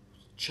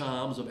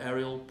charms of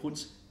Ariel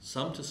puts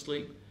some to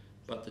sleep,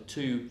 but the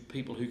two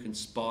people who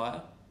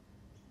conspire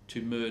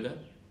to murder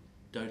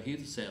don't hear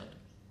the sound.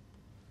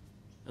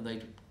 And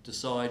they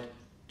decide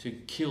to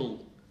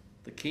kill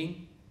the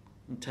king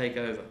and take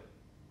over.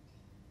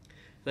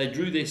 They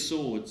drew their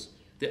swords.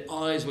 Their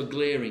eyes were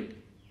glaring.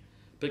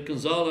 But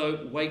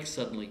Gonzalo wakes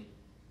suddenly.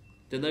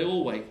 Then they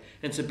all wake.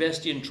 And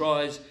Sebastian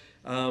tries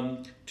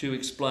to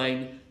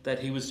explain that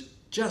he was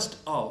just,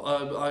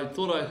 I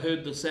thought I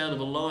heard the sound of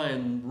a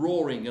lion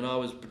roaring and I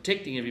was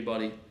protecting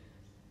everybody.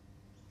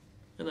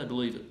 And they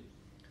believe it.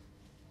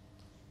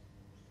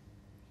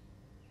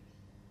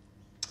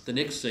 The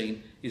next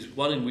scene is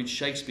one in which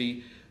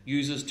Shakespeare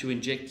uses to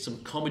inject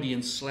some comedy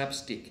and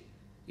slapstick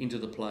into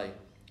the play.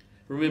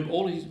 Remember,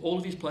 all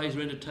of his plays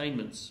are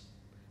entertainments.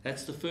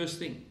 That's the first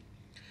thing.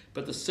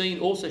 But the scene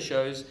also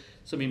shows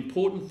some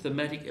important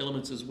thematic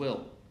elements as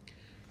well.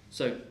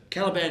 So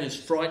Caliban is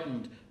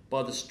frightened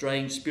by the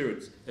strange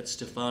spirits, that's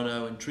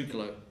Stefano and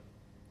Trinculo,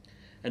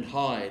 and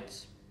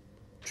hides.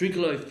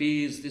 Trinculo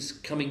fears this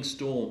coming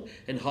storm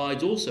and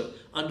hides also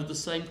under the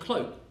same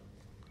cloak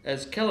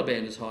as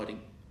Caliban is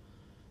hiding.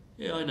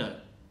 Yeah, I know.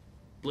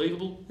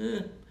 Believable?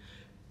 Yeah.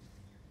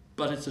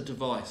 But it's a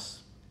device.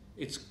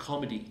 It's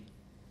comedy.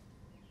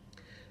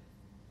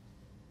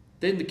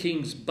 Then the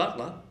king's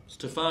butler,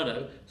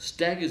 Stefano,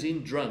 staggers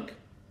in drunk,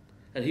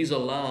 and he's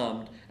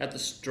alarmed at the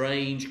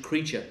strange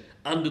creature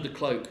under the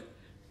cloak.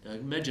 Now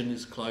imagine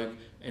this cloak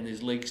and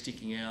his legs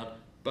sticking out,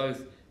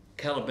 both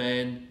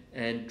Caliban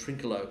and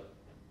Trinculo.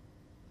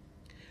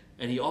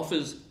 And he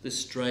offers this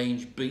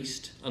strange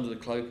beast under the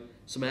cloak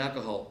some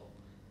alcohol.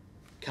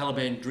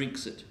 Caliban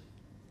drinks it,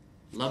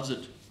 loves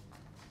it.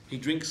 He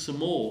drinks some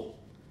more,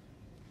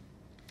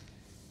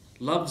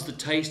 loves the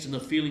taste and the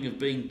feeling of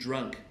being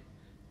drunk.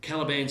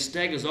 Caliban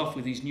staggers off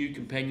with his new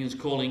companions,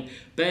 calling,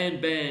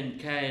 "Ban, ban,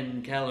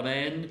 can,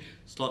 Caliban,"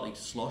 slightly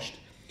sloshed,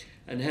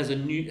 and has a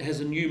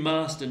new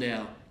master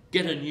now.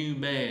 Get a new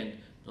man.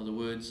 In other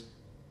words,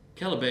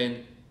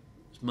 Caliban's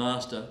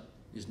master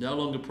is no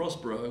longer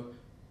Prospero,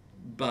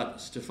 but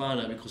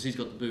Stefano, because he's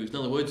got the booze. In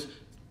other words,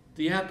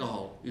 the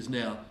alcohol is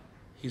now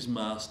his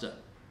master.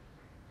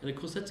 And of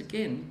course, that's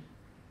again,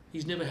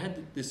 he's never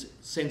had this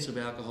sense of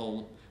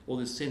alcohol or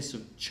this sense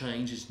of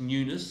change, this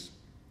newness.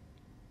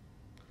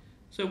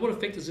 So what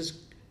effect does this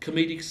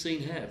comedic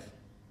scene have?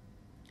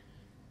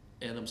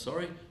 And I'm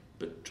sorry,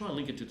 but try and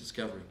link it to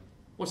Discovery.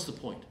 What's the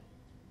point?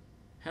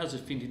 How does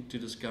it fit into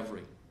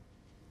Discovery?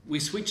 We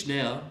switch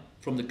now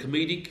from the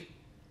comedic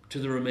to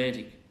the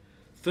romantic.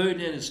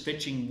 Ferdinand is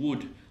fetching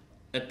wood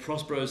at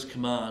Prospero's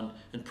command,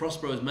 and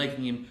Prospero is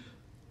making him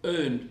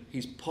earn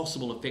his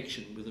possible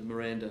affection with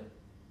Miranda.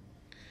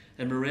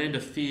 And Miranda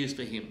fears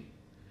for him.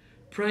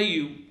 "Pray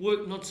you,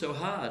 work not so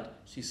hard,"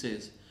 she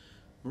says.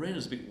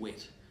 Miranda's a bit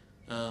wet.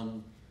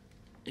 And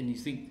you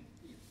think,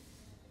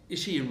 is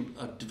she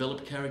a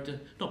developed character?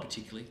 Not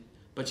particularly,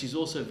 but she's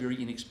also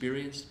very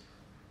inexperienced,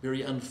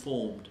 very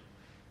unformed.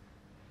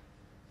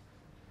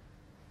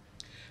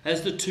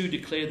 As the two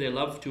declare their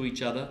love to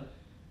each other,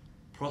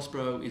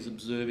 Prospero is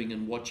observing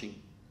and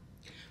watching.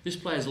 This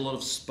play has a lot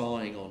of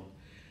spying on,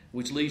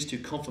 which leads to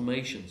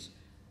confirmations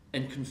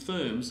and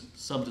confirms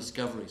some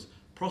discoveries.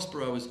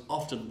 Prospero is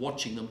often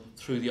watching them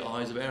through the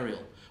eyes of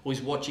Ariel, or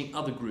he's watching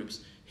other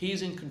groups. He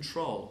is in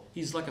control.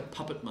 He's like a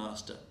puppet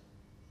master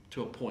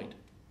to a point.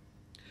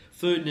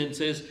 Ferdinand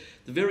says,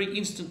 "The very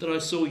instant that I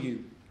saw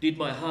you, did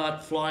my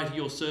heart fly to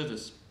your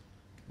service."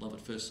 Love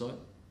at first sight.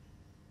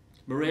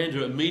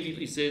 Miranda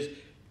immediately says,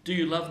 "Do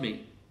you love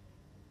me?"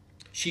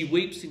 She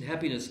weeps in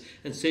happiness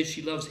and says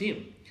she loves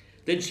him.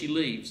 Then she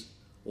leaves.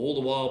 All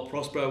the while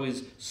Prospero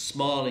is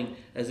smiling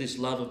as this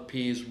love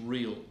appears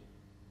real.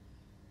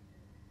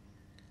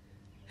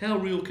 How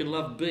real can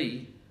love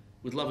be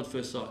with love at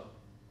first sight?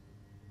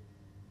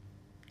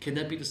 Can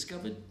that be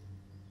discovered?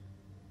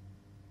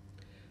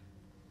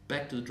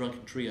 Back to the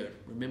drunken trio.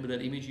 Remember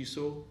that image you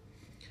saw?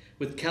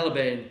 With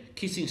Caliban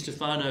kissing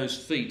Stefano's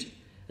feet,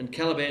 and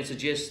Caliban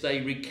suggests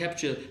they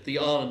recapture the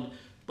island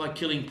by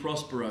killing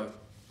Prospero.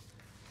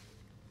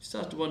 You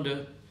start to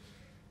wonder,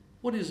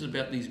 what is it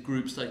about these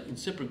groups? They, in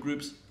separate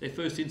groups, their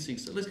first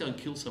instincts are, let's go and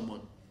kill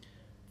someone.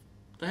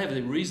 They have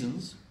their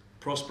reasons.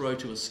 Caliban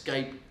to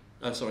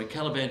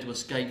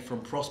escape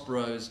from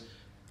Prospero's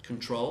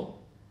control,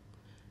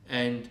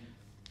 and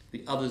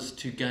the others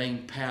to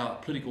gain power,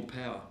 political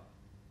power.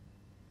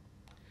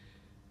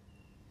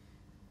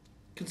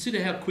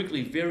 Consider how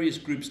quickly various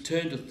groups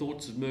turn to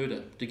thoughts of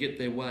murder to get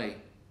their way.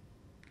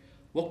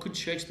 What could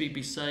Shakespeare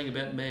be saying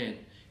about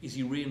man? Is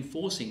he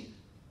reinforcing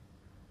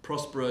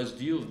Prospero's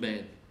view of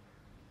man?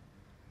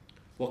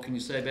 What can you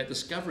say about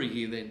discovery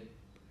here then?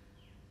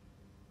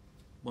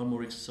 One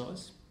more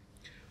exercise.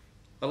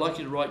 I'd like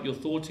you to write your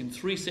thoughts in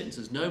 3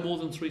 sentences, no more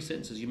than 3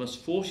 sentences. You must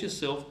force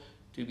yourself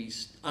to be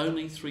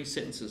only 3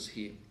 sentences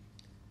here.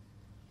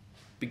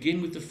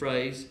 Begin with the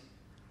phrase,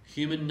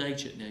 human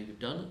nature. Now you've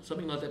done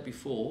something like that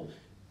before.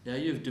 Now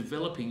you're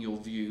developing your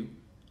view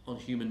on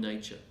human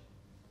nature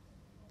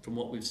from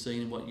what we've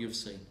seen and what you've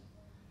seen.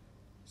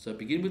 So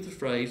begin with the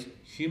phrase,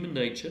 human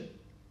nature,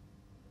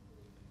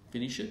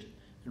 finish it,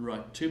 and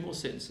write 2 more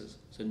sentences.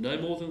 So no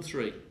more than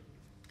 3.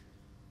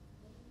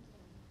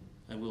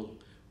 And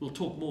we'll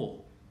talk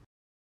more.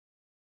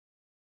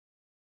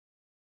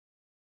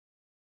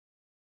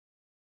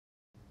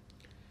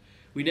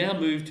 We now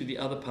move to the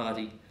other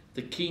party,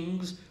 the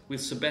kings, with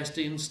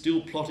Sebastian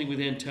still plotting with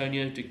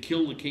Antonio to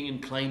kill the king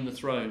and claim the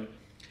throne.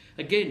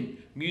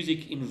 Again,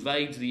 music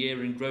invades the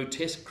air and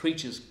grotesque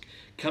creatures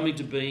come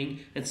into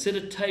being and set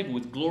a table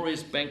with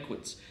glorious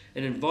banquets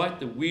and invite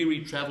the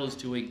weary travellers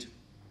to eat.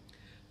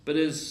 But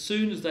as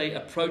soon as they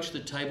approach the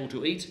table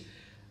to eat,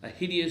 a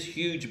hideous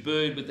huge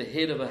bird with the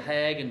head of a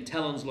hag and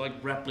talons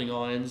like grappling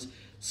irons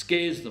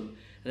scares them,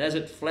 and as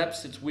it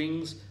flaps its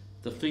wings,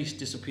 the feast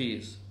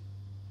disappears.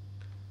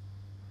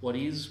 What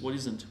is, what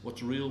isn't,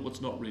 what's real, what's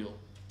not real.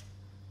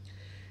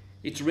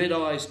 Its red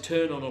eyes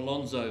turn on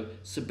Alonso,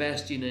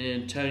 Sebastian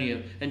and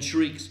Antonio and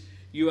shrieks,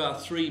 "You are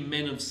 3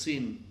 men of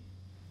sin."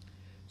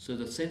 So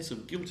the sense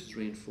of guilt is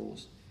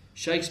reinforced.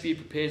 Shakespeare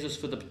prepares us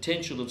for the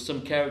potential of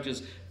some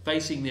characters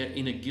facing their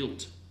inner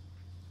guilt.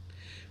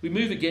 We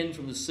move again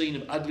from the scene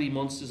of ugly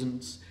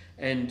monsters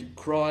and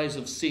cries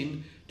of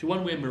sin to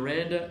one where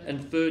Miranda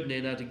and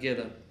Ferdinand are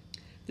together.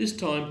 This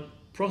time,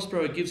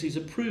 Prospero gives his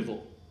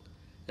approval,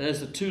 and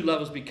as the 2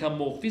 lovers become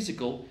more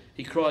physical,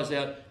 he cries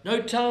out,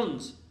 "No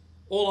tongues!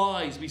 All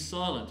eyes be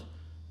silent."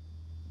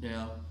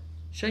 Now,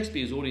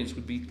 Shakespeare's audience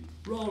would be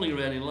rolling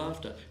around in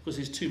laughter because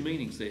there's 2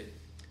 meanings there.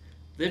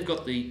 They've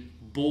got the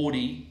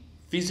bawdy,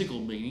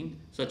 physical meaning,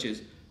 such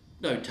as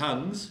no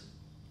tongues.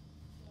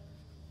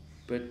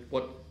 But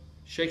what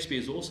Shakespeare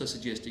is also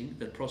suggesting,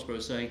 that Prospero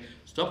is saying,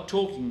 stop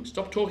talking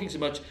so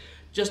much,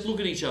 just look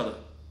at each other.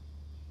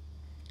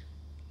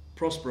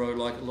 Prospero,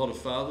 like a lot of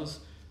fathers,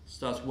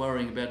 starts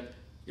worrying about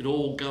it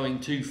all going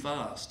too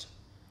fast.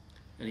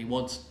 And he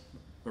wants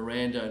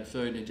Miranda and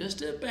Ferdinand just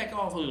to back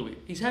off a little bit.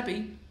 He's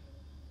happy,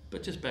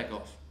 but just back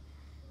off.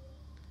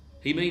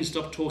 He means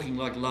stop talking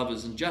like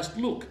lovers and just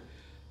look.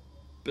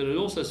 But it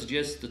also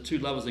suggests the two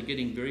lovers are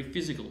getting very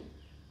physical,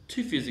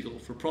 too physical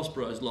for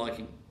Prospero's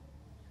liking.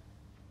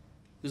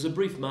 There's a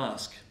brief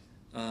mask,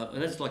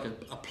 and that's like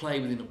a play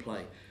within a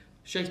play.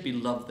 Shakespeare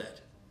loved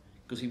that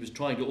because he was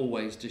trying to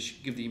always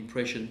give the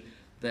impression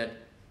that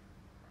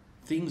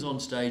things on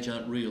stage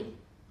aren't real.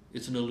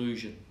 It's an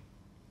illusion.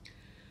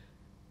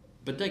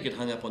 But they get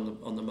hung up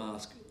on the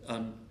mask,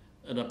 and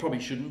I probably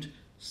shouldn't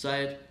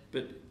say it,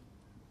 but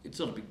it's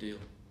not a big deal.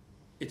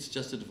 It's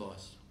just a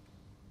device.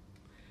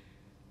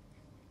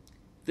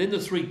 Then the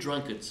three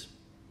drunkards.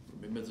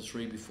 Remember the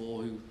three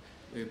before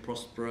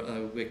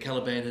where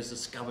Caliban has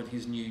discovered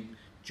his new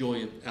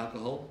joy of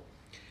alcohol?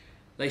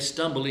 They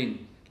stumble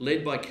in,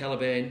 led by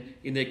Caliban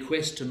in their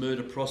quest to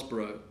murder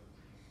Prospero.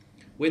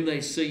 When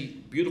they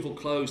see beautiful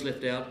clothes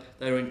left out,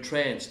 they are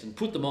entranced and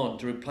put them on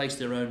to replace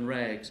their own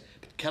rags.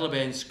 But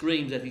Caliban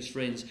screams at his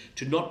friends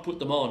to not put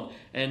them on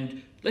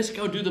and let's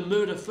go do the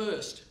murder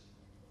first.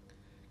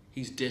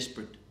 He's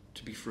desperate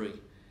to be free.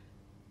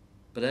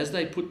 But as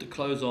they put the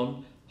clothes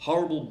on,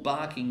 horrible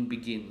barking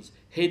begins.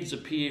 Heads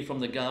appear from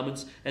the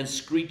garments and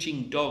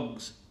screeching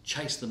dogs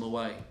chase them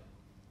away.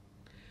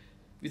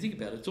 If you think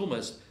about it, it's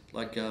almost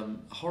like a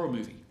horror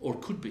movie, or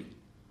it could be.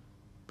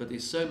 But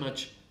there's so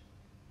much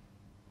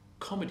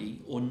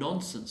comedy or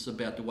nonsense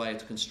about the way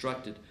it's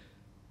constructed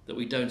that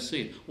we don't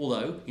see it.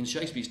 Although, in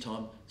Shakespeare's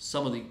time,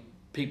 some of the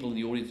people in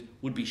the audience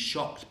would be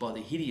shocked by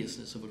the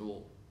hideousness of it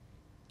all.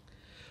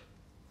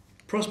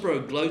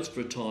 Prospero gloats for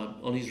a time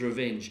on his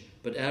revenge,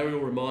 but Ariel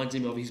reminds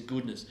him of his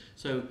goodness.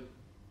 So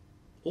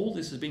all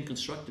this has been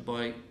constructed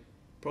by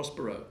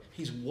Prospero.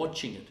 He's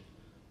watching it.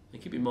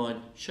 And keep in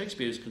mind,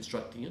 Shakespeare is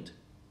constructing it,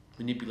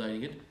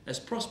 manipulating it, as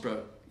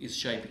Prospero is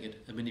shaping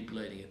it and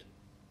manipulating it.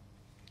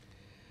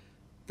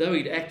 Though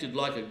he'd acted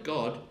like a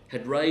god,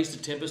 had raised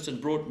the Tempest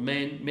and brought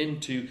men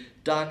to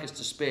darkest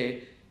despair,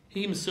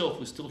 he himself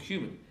was still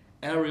human.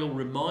 Ariel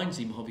reminds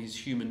him of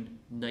his human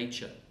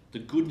nature, the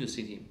goodness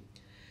in him.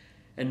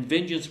 And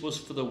vengeance was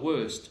for the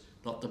worst,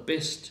 not the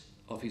best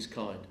of his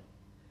kind.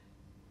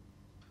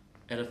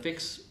 It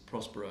affects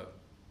Prospero,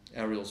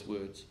 Ariel's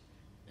words.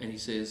 And he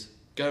says,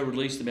 go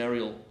release them,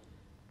 Ariel.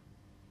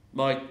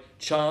 My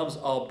charms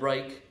I'll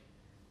break,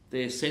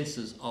 their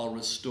senses I'll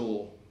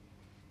restore.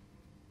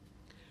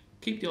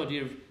 Keep the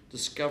idea of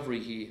discovery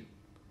here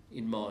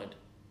in mind.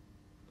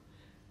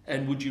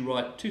 And would you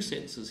write 2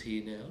 sentences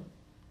here now?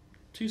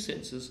 2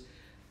 sentences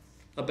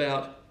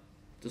about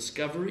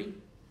discovery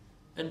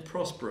and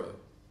Prospero.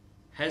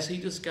 Has he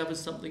discovered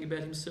something about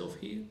himself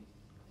here?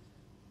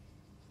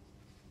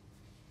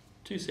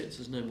 2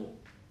 sentences, no more.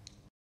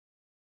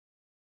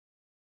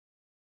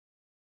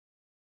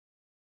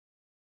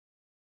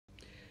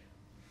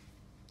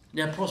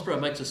 Now Prospero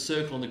makes a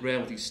circle on the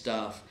ground with his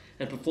staff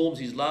and performs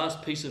his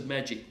last piece of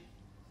magic.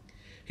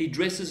 He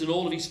dresses in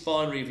all of his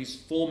finery of his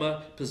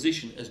former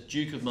position as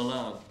Duke of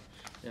Milan.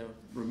 Now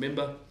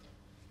remember,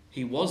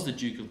 he was the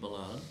Duke of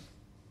Milan,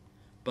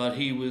 but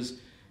he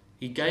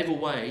gave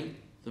away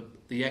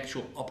the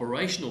actual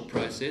operational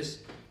process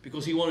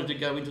because he wanted to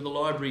go into the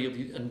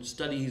library and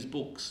study his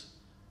books.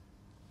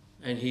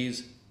 And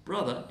his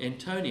brother,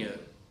 Antonio,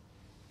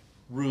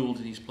 ruled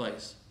in his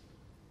place.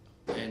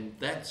 And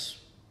that's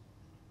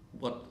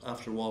what,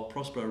 after a while,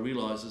 Prospero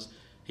realises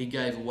he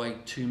gave away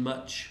too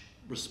much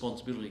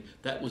responsibility.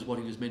 That was what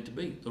he was meant to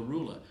be, the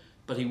ruler.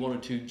 But he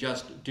wanted to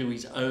just do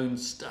his own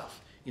stuff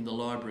in the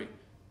library.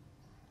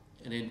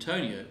 And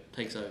Antonio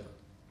takes over.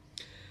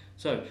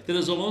 So then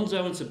there's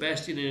Alonso and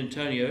Sebastian and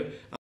Antonio.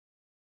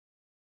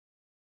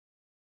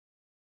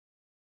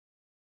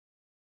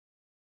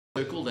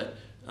 Circle that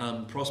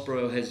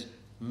Prospero has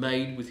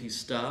made with his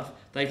staff.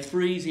 They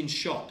freeze in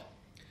shot.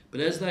 But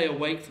as they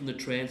awake from the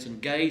trance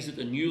and gaze at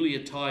the newly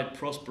attired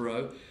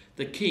Prospero,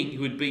 the king,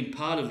 who had been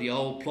part of the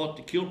old plot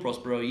to kill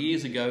Prospero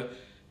years ago,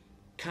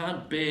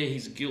 can't bear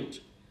his guilt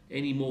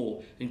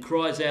anymore and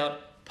cries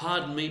out,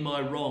 "Pardon me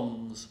my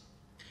wrongs."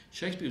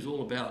 Shakespeare was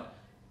all about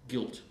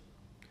guilt.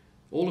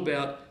 All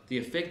about the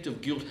effect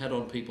of guilt had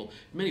on people.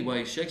 In many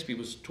ways, Shakespeare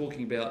was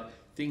talking about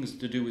things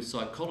to do with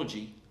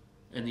psychology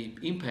and the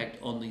impact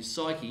on the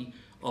psyche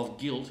of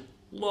guilt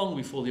long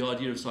before the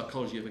idea of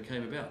psychology ever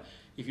came about.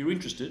 If you're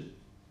interested,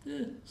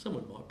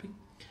 someone might be.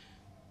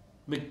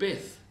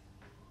 Macbeth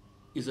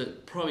is a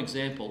prime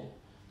example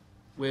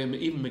where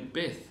even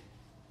Macbeth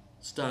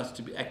starts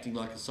to be acting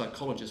like a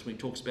psychologist when he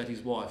talks about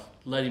his wife,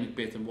 Lady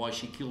Macbeth, and why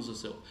she kills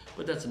herself.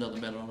 But that's another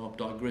matter. I'm not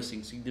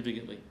digressing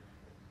significantly.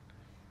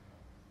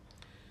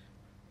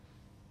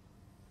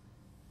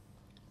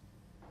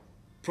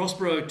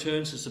 Prospero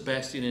turns to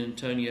Sebastian and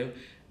Antonio,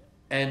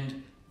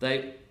 and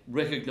they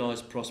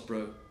recognise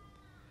Prospero.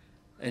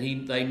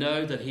 and they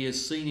know that he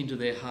has seen into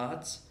their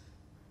hearts,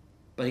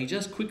 but he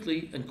just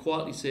quickly and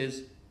quietly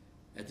says,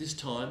 "At this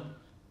time,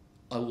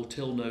 I will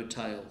tell no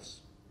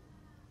tales."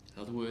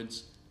 In other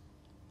words,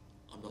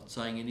 I'm not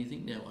saying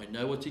anything now. I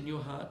know what's in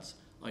your hearts.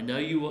 I know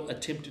you were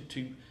attempted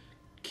to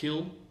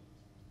kill,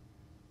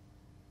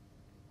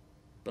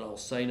 but I'll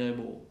say no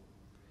more.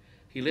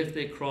 He left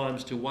their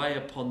crimes to weigh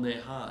upon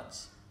their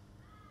hearts.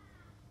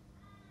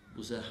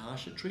 Was that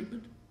harsher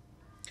treatment?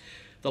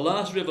 The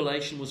last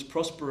revelation was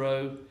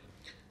Prospero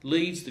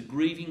leads the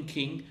grieving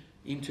king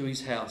into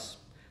his house.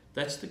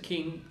 That's the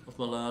king of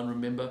Milan,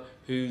 remember,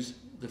 who's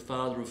the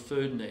father of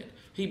Ferdinand.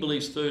 He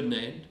believes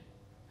Ferdinand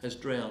has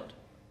drowned.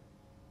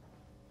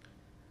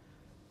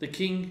 The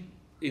king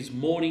is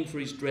mourning for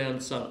his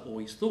drowned son,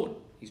 or he's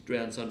thought his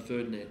drowned son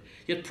Ferdinand.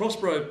 Yet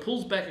Prospero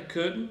pulls back a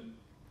curtain,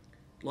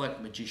 like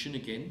a magician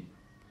again,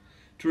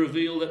 to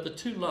reveal that the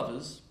two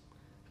lovers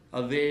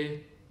are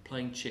there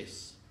playing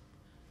chess.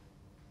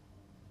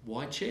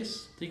 Why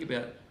chess? Think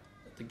about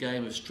the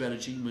game of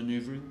strategy,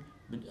 manoeuvring,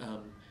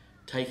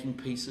 taking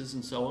pieces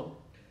and so on.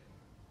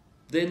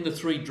 Then the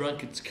three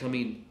drunkards come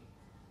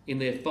in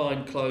their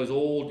fine clothes,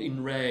 all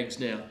in rags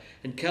now.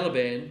 And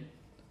Caliban,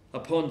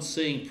 upon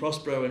seeing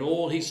Prospero in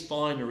all his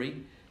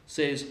finery,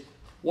 says,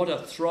 "What a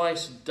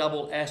thrice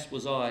double ass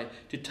was I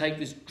to take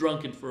this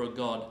drunkard for a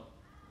god."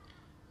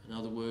 In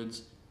other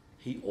words,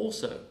 he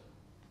also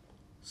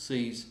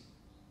sees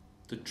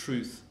the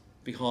truth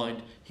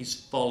behind his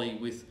folly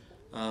with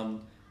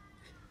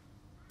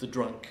the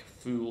drunk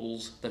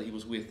fools that he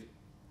was with.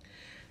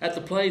 At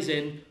the play's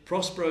end,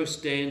 Prospero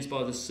stands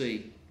by the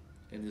sea,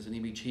 and there's an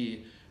image here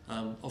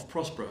of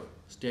Prospero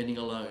standing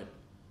alone,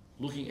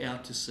 looking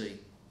out to sea.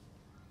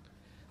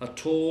 A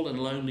tall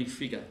and lonely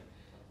figure,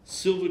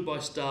 silvered by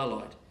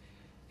starlight,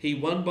 he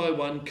one by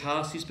one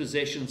casts his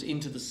possessions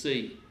into the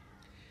sea.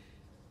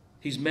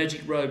 His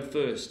magic robe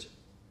first,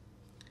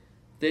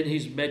 then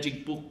his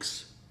magic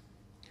books,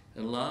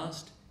 and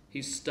last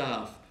his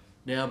staff,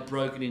 now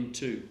broken in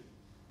two.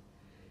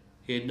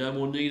 He had no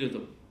more need of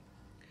them.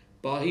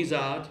 By his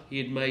art he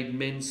had made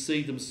men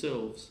see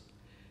themselves.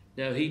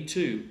 Now he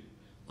too,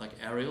 like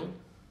Ariel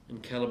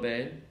and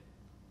Caliban,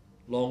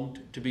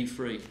 longed to be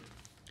free.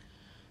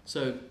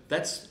 So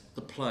that's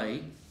the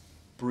play,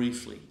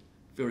 briefly,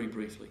 very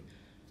briefly.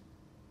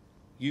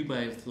 You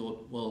may have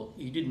thought, well,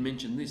 you didn't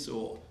mention this,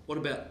 or what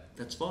about,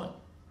 that's fine.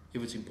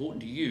 If it's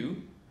important to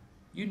you,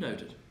 you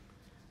note it.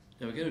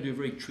 Now we're going to do a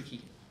very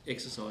tricky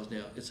exercise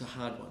now. It's a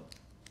hard one.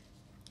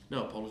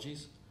 No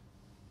apologies.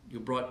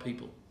 You're bright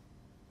people.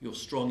 You're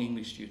strong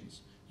English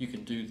students. You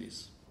can do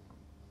this.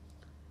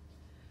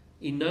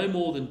 In no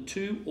more than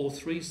 2 or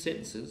 3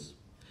 sentences,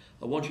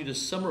 I want you to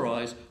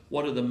summarise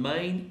what are the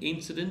main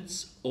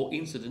incidents or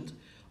incident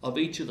of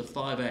each of the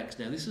 5 acts.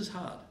 Now this is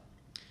hard.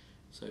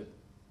 So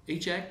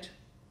each act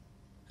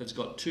has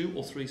got 2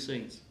 or 3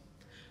 scenes.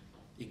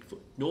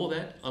 Ignore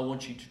that. I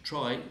want you to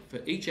try for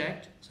each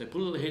act, so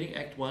put a little heading,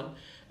 Act 1,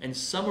 and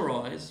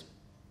summarise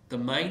the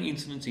main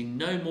incidents in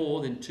no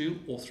more than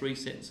 2 or 3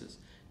 sentences.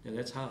 Now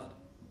that's hard.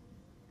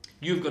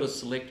 You've got to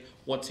select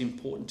what's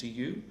important to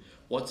you,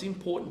 what's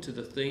important to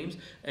the themes,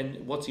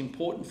 and what's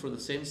important for the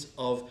sense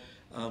of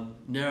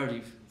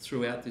narrative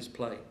throughout this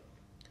play.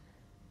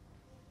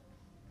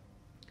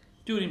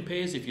 Do it in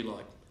pairs if you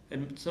like,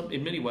 and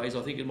in many ways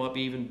I think it might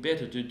be even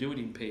better to do it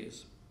in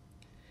pairs.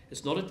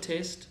 It's not a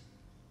test.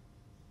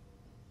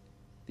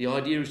 The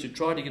idea is to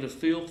try to get a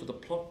feel for the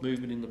plot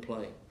movement in the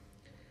play.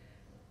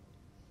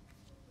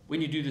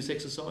 When you do this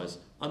exercise,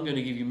 I'm going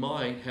to give you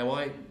how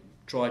I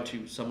try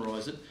to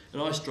summarise it,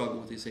 and I struggle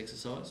with this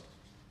exercise.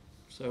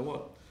 So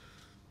what?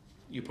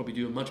 You'll probably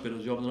do a much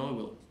better job than I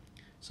will.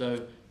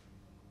 So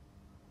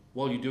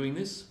while you're doing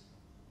this,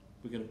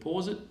 we're going to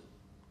pause it,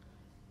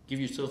 give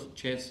yourself a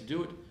chance to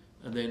do it,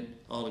 and then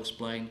I'll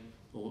explain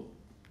or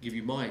give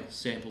you my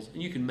samples,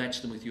 and you can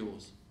match them with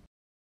yours.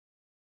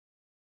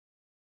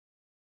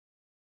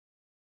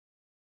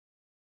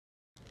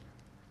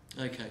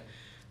 Okay,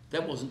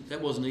 that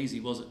wasn't easy,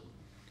 was it?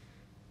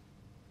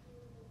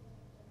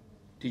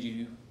 Did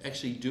you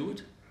actually do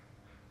it?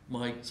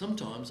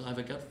 Sometimes I have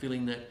a gut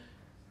feeling that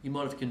you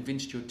might have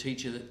convinced your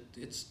teacher that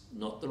it's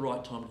not the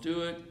right time to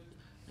do it,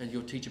 and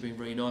your teacher being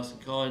very nice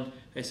and kind,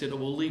 they said, "Oh,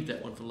 we'll leave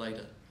that one for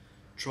later."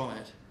 Try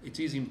it. It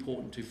is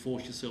important to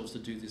force yourselves to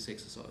do this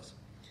exercise.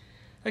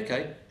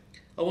 Okay,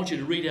 I want you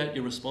to read out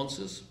your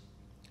responses,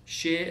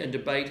 share and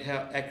debate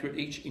how accurate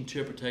each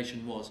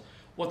interpretation was.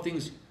 What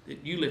things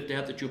that you left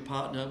out that your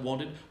partner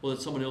wanted, or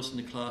that someone else in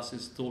the class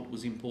has thought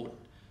was important.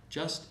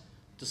 Just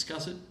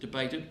discuss it,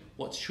 debate it,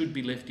 what should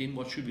be left in,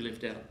 what should be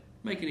left out.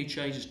 Make any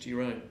changes to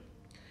your own.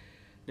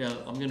 Now,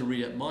 I'm going to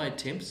read out my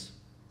attempts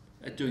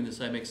at doing the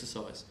same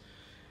exercise.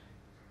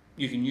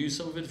 You can use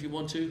some of it if you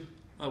want to.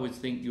 I would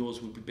think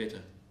yours would be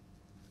better.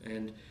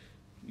 And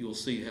you'll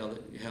see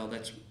how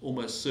that's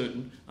almost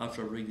certain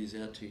after I read these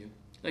out to you.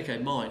 Okay,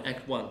 mine,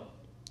 Act 1.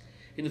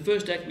 In the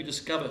first act, we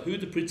discover who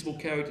the principal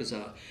characters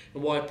are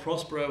and why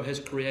Prospero has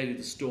created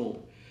the storm.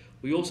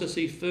 We also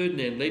see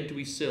Ferdinand led to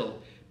his cell,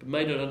 but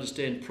may not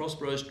understand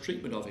Prospero's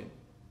treatment of him.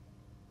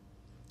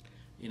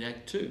 in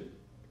Act 2.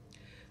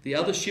 The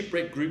other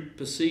shipwrecked group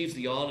perceives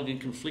the island in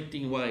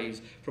conflicting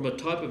ways, from a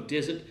type of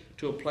desert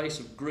to a place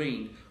of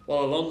green,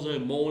 while Alonso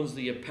mourns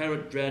the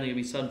apparent drowning of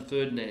his son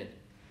Ferdinand.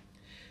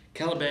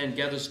 Caliban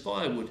gathers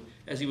firewood,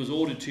 as he was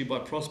ordered to by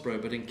Prospero,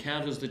 but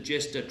encounters the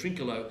jester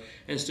Trinculo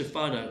and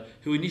Stefano,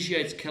 who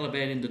initiates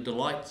Caliban in the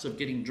delights of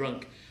getting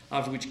drunk,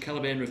 after which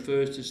Caliban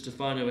refers to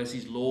Stefano as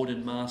his lord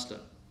and master.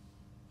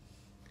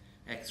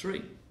 Act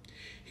 3.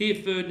 Here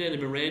Ferdinand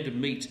and Miranda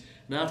meet,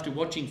 and after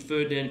watching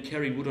Ferdinand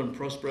carry wood on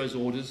Prospero's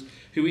orders,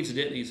 who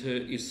incidentally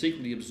is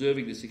secretly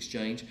observing this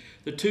exchange,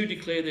 the two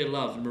declare their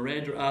love, and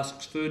Miranda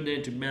asks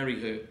Ferdinand to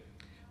marry her.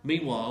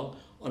 Meanwhile,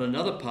 on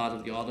another part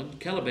of the island,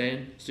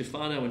 Caliban,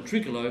 Stefano and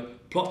Trinculo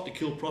plot to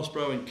kill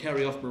Prospero and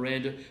carry off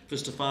Miranda for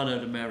Stefano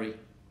to marry.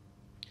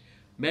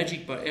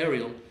 Magic by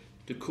Ariel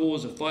to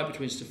cause a fight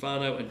between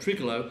Stefano and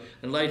Trinculo,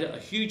 and later a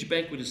huge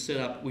banquet is set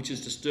up which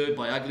is disturbed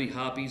by ugly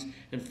harpies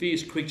and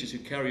fierce creatures who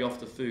carry off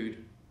the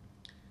food.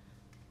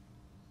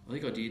 I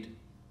think I did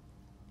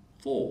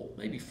 4,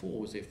 maybe 4.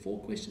 Was there 4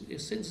 questions,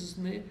 sentences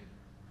in there?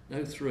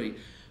 No, 3.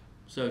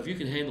 So if you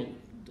can handle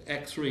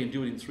Act 3 and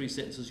do it in 3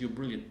 sentences, you're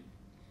brilliant.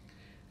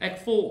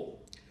 Act 4.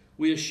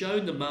 We are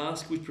shown the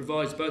mask, which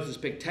provides both a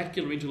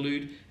spectacular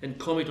interlude and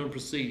comment on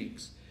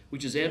proceedings,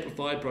 which is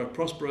amplified by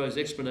Prospero's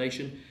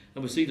explanation,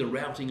 and we see the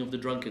routing of the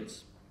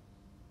drunkards.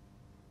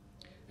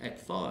 Act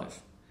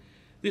 5.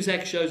 This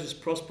act shows us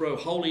Prospero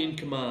wholly in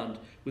command,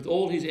 with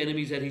all his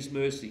enemies at his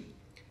mercy.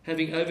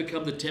 Having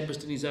overcome the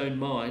tempest in his own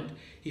mind,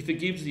 he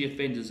forgives the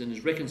offenders and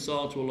is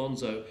reconciled to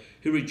Alonso,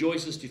 who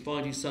rejoices to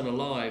find his son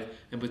alive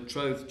and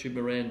betrothed to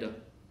Miranda.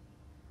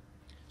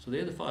 So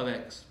they're the 5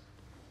 acts.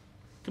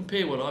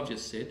 Compare what I've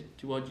just said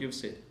to what you've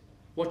said.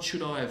 What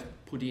should I have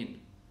put in?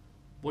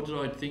 What did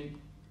I think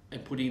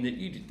and put in that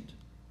you didn't?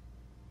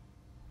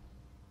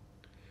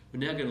 We're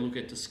now going to look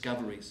at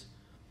discoveries.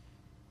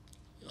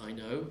 I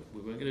know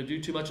we weren't going to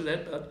do too much of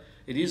that, but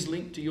it is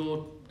linked to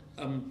your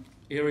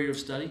area of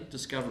study,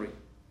 discovery.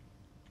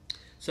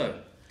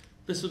 So,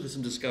 let's look at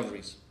some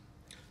discoveries.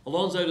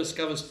 Alonso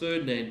discovers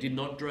Ferdinand did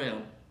not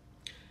drown.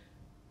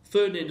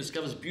 Ferdinand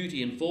discovers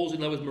beauty and falls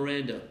in love with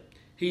Miranda.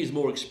 He is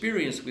more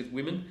experienced with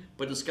women,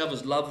 but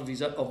discovers love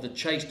of the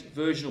chaste,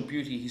 virginal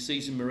beauty he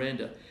sees in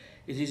Miranda.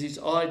 It is his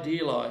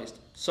idealised,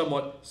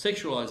 somewhat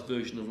sexualised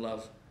version of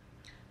love.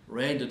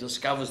 Miranda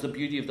discovers the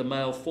beauty of the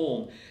male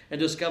form and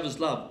discovers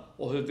love,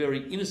 or her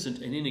very innocent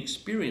and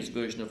inexperienced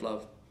version of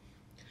love.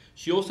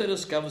 She also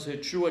discovers her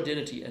true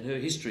identity and her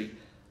history.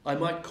 I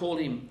might call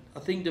him a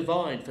thing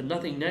divine, for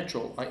nothing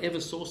natural I ever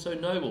saw so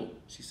noble,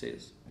 she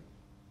says.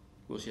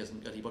 Well, she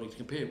hasn't got anybody to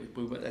compare it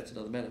with, but that's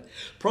another matter.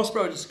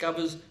 Prospero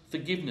discovers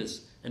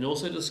forgiveness and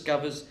also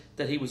discovers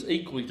that he was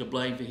equally to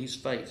blame for his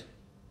fate.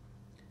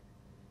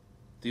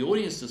 The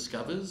audience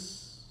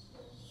discovers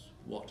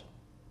what?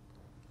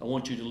 I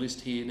want you to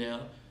list here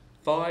now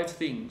 5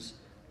 things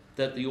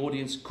that the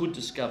audience could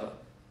discover.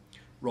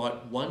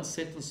 Write 1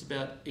 sentence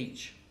about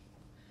each.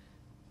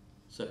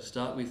 So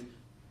start with,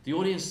 the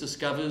audience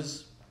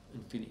discovers,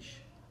 and finish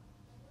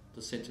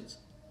the sentence.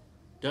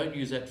 Don't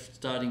use that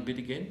starting bit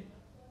again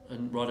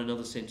and write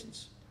another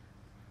sentence.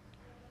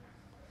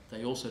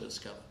 They also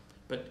discover.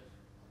 But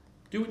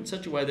do it in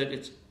such a way that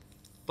it's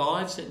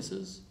 5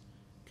 sentences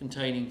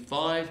containing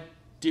 5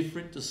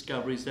 different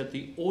discoveries that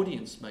the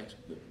audience makes.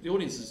 The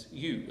audience is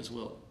you as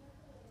well.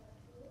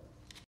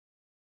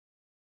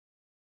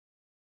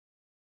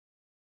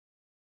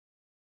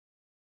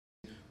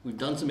 We've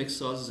done some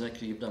exercises, and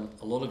actually you've done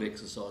a lot of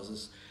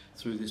exercises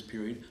through this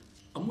period.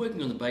 I'm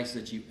working on the basis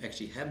that you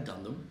actually have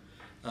done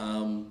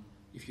them.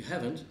 If you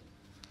haven't,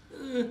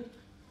 I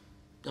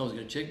was going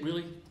to check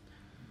really,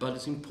 but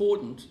it's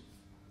important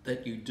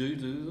that you do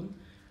them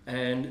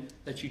and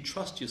that you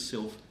trust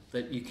yourself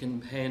that you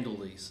can handle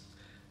these.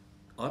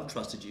 I've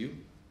trusted you,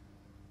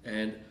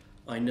 and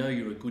I know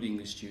you're a good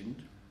English student,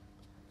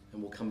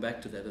 and we'll come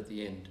back to that at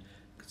the end,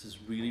 because it's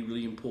really,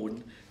 really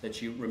important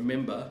that you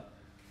remember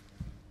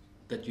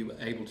that you were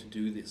able to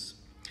do this.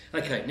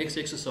 Okay, next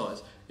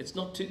exercise. It's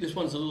not too, this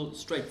one's a little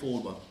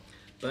straightforward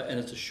one, and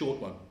it's a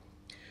short one.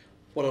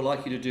 What I'd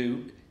like you to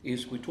do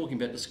is, we're talking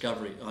about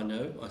discovery. I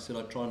know, I said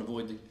I'd try and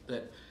avoid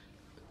that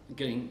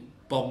getting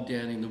bogged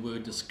down in the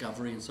word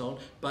discovery and so on,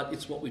 but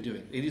it's what we're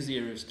doing. It is the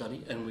area of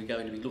study, and we're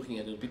going to be looking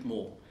at it a bit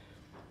more.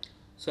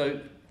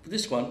 So for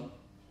this one,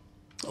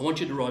 I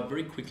want you to write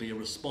very quickly a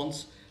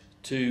response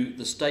to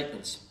the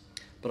statements,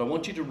 but I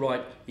want you to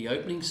write the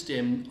opening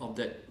stem of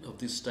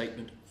this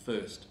statement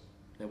first.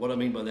 Now what I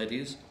mean by that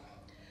is,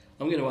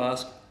 I'm going to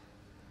ask,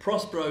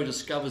 Prospero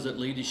discovers that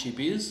leadership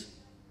is,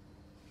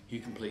 you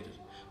complete it.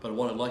 But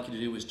what I'd like you to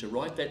do is to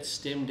write that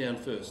stem down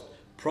first.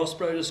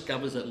 Prospero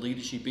discovers that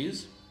leadership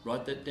is,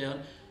 write that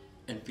down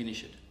and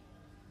finish it.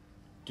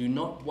 Do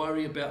not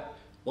worry about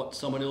what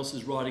someone else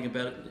is writing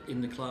about it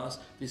in the class.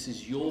 This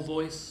is your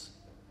voice,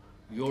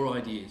 your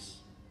ideas.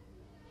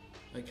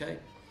 Okay?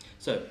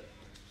 So,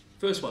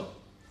 first one.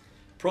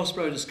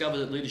 Prospero discovers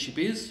that leadership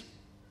is,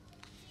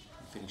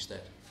 finish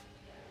that.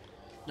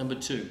 Number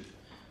 2.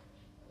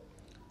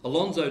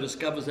 Alonso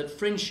discovers that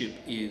friendship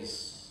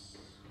is.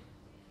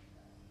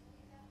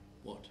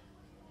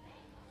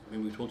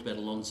 Remember we talked about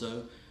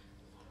Alonso.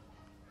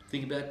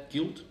 Think about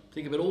guilt.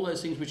 Think about all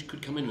those things which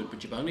could come into it,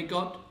 but you've only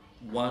got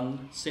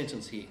one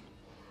sentence here.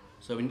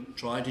 So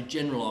try to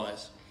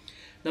generalise.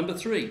 Number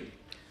 3,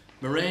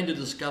 Miranda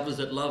discovers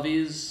that love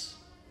is...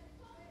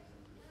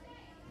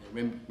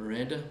 Remember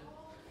Miranda?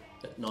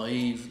 That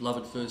naive, love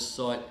at first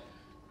sight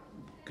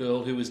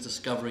girl who was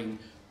discovering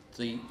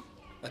the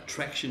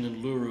attraction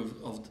and lure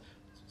of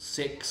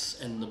sex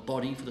and the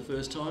body for the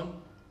first time.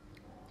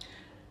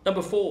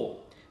 Number 4,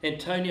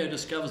 Antonio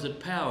discovers that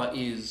power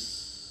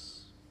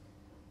is...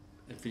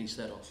 And finish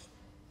that off.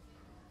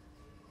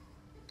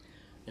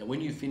 Now when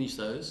you finish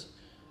those,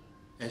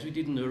 as we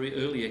did in the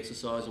early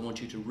exercise, I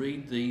want you to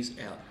read these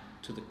out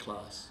to the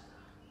class.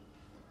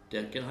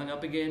 Don't get hung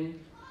up again,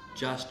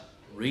 just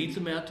read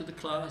them out to the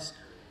class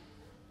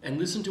and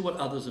listen to what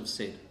others have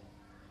said.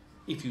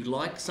 If you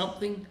like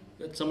something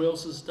that someone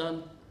else has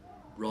done,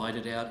 write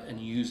it out and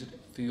use it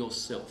for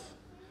yourself.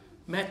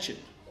 Match it.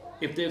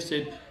 If they've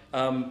said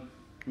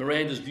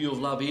Miranda's view of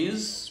love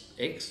is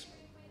X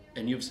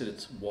and you've said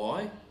it's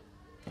Y,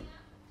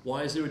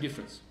 why is there a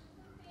difference?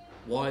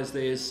 Why does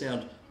theirs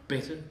sound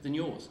better than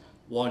yours?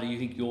 Why do you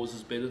think yours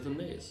is better than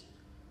theirs?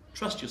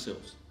 Trust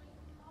yourselves.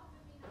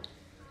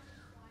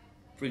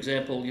 For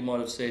example, you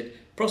might have said,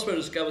 Prospero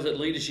discovers that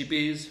leadership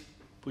is,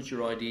 put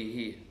your idea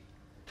here.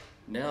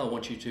 Now I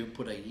want you to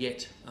put a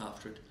yet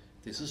after it.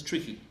 This is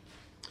tricky.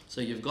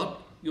 So you've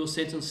got your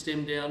sentence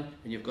stem down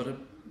and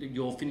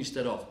you'll finish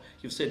that off.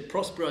 You've said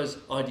Prospero's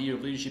idea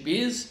of leadership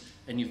is,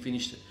 and you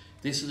finished it.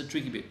 This is the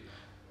tricky bit.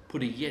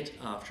 Put a yet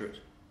after it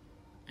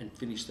and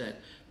finish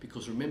that.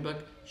 Because remember,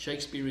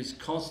 Shakespeare is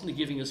constantly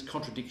giving us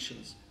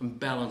contradictions and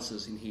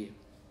balances in here.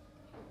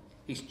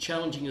 He's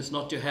challenging us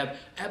not to have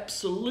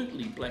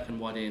absolutely black and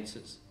white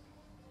answers,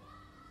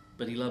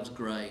 but he loves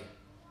grey.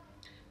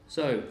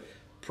 So,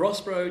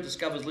 Prospero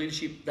discovers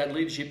leadership, that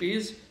leadership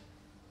is,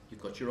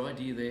 you've got your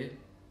idea there.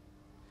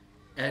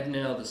 Add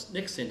now this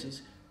next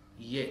sentence,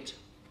 yet,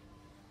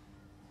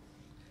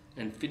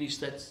 and finish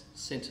that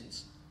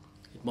sentence.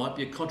 It might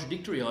be a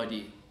contradictory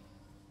idea.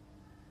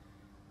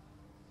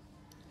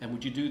 And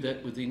would you do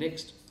that with the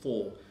next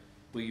 4,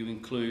 where you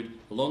include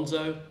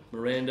Alonso,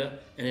 Miranda,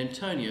 and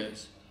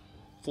Antonio's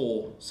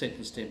 4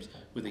 sentence stems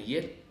with a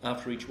yet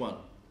after each one.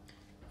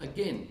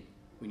 Again,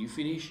 when you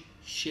finish,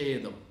 share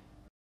them.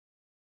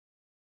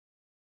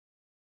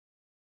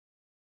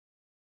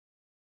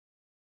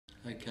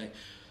 Okay.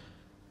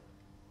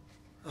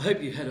 I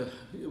hope you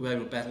were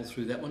able to battle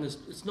through that one.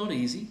 It's not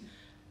easy,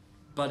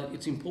 but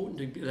it's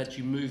important that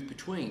you move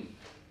between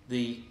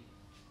the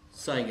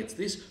saying it's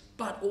this,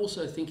 but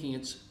also thinking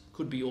it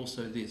could be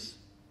also this.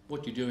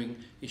 What you're doing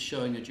is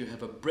showing that you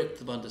have a breadth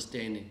of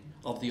understanding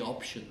of the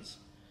options,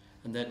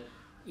 and that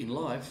in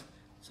life,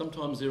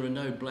 sometimes there are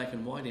no black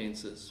and white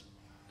answers,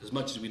 as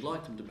much as we'd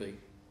like them to be.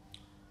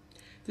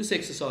 This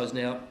exercise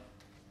now,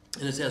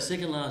 and it's our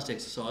second last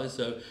exercise,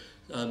 so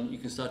you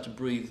can start to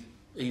breathe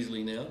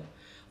easily now.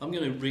 I'm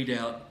going to read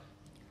out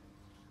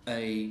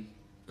a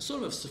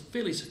sort of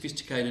fairly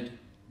sophisticated,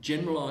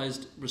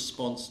 generalised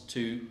response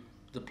to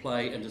the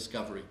play and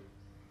discovery.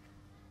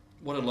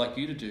 What I'd like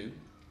you to do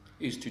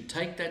is to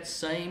take that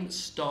same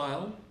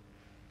style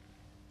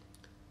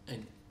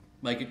and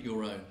make it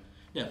your own.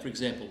 Now, for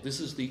example, this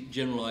is the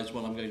generalised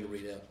one I'm going to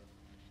read out.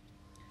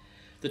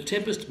 The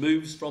Tempest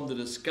moves from the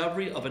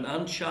discovery of an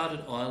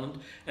uncharted island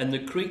and the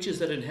creatures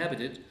that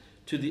inhabit it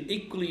to the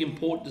equally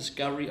important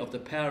discovery of the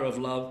power of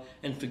love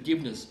and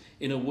forgiveness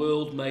in a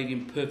world made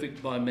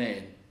imperfect by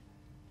man.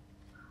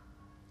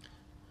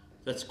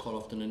 That's quite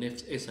often an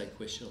essay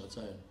question on its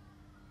own.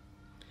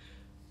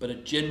 But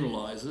it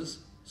generalises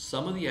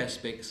some of the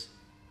aspects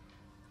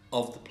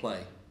of the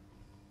play.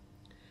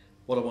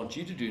 What I want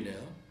you to do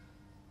now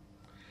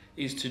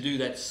is to do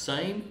that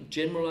same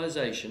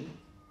generalisation,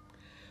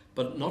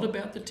 but not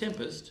about the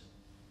Tempest,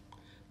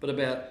 but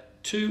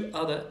about 2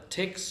 other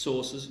text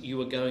sources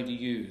you are going to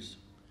use.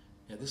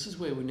 Now this is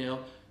where we're now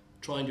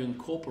trying to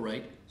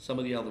incorporate some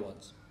of the other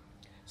ones.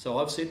 So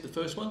I've said the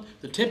first one,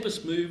 the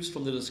Tempest moves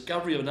from the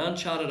discovery of an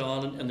uncharted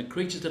island and the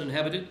creatures that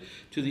inhabit it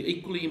to the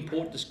equally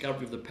important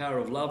discovery of the power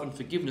of love and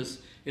forgiveness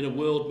in a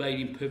world made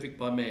imperfect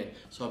by man.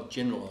 So I've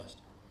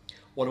generalised.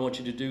 What I want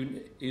you to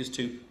do is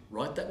to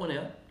write that one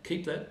out,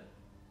 keep that.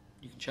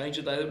 You can change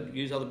it later,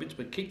 use other bits,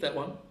 but keep that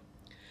one.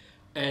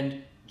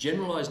 And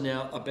generalise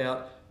now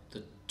about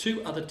the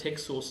 2 other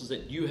text sources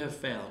that you have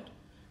found.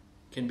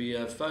 Can be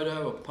a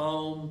photo, a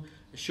poem,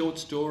 a short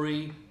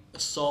story, a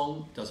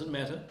song, doesn't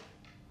matter.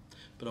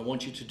 But I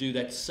want you to do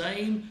that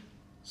same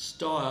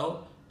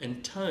style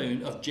and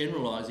tone of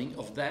generalising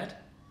of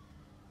that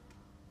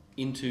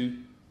into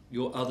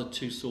your other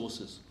 2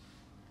 sources.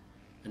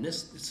 And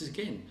this is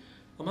again,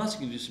 I'm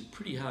asking you to do some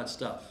pretty hard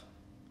stuff.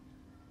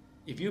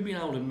 If you've been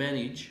able to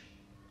manage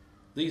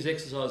these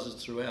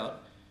exercises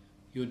throughout,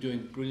 you're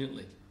doing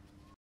brilliantly.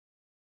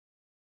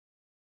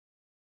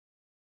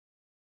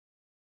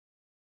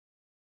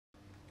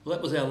 Well,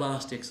 that was our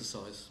last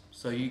exercise,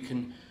 so you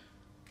can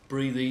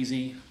breathe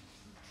easy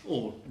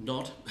or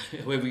not,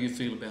 however you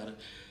feel about it.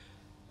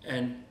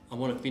 And I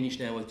want to finish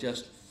now with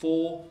just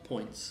 4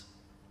 points.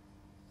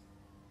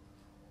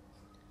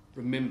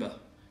 Remember,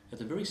 at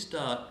the very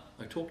start,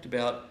 I talked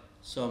about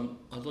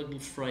a little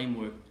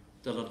framework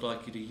that I'd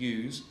like you to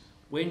use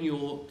when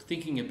you're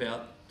thinking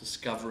about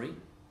discovery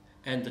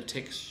and the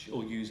text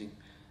you're using.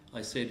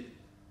 I said,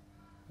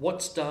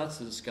 what starts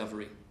the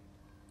discovery?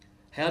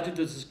 How did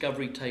the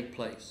discovery take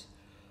place?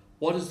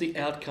 What is the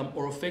outcome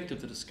or effect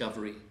of the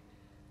discovery?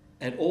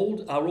 And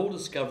are all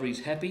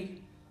discoveries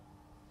happy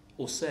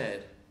or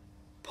sad?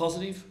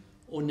 Positive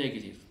or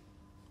negative?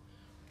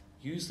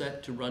 Use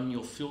that to run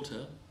your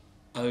filter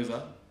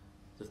over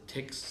the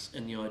texts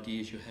and the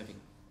ideas you're having.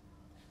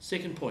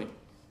 Second point,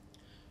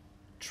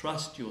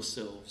 trust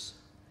yourselves.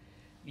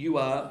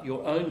 Your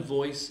own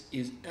voice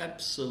is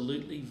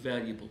absolutely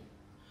valuable.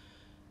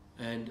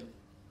 And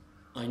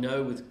I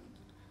know with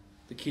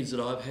the kids that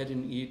I've had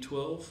in Year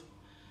 12,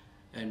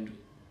 and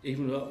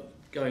even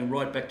going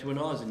right back to when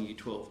I was in Year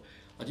 12,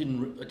 I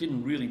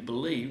didn't really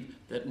believe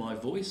that my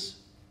voice,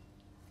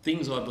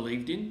 things I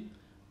believed in,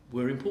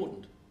 were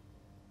important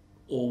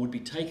or would be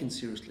taken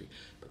seriously.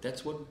 But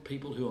that's what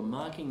people who are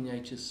marking the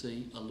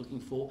HSC are looking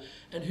for.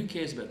 And who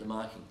cares about the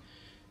marking?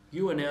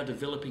 You are now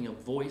developing a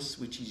voice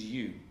which is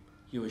you.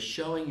 You are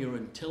showing your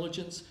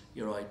intelligence,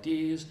 your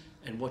ideas,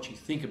 and what you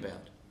think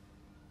about.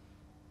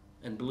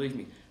 And believe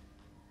me,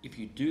 if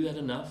you do that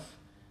enough,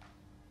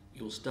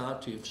 you'll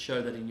start to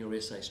show that in your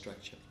essay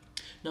structure.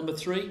 Number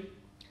 3,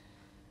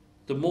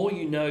 the more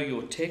you know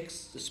your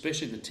text,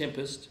 especially the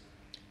Tempest,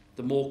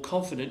 the more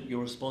confident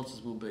your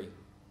responses will be.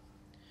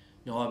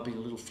 Now, I've been a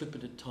little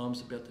flippant at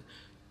times about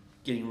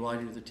getting right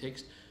into the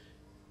text.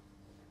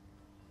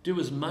 Do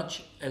as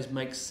much as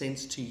makes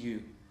sense to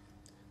you.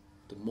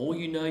 The more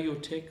you know your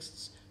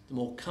texts, the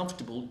more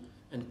comfortable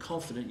and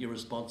confident your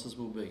responses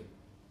will be.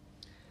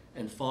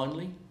 And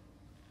finally,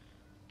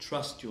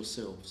 trust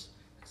yourselves.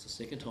 That's the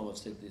second time I've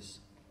said this.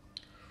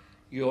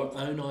 Your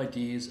own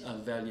ideas are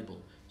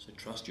valuable. So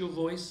trust your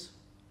voice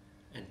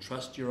and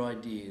trust your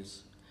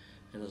ideas.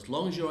 And as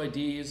long as your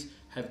ideas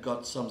have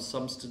got some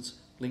substance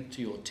linked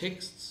to your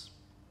texts,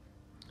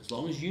 as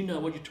long as you know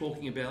what you're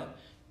talking about,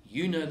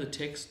 you know the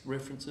text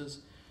references,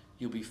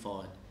 you'll be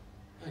fine.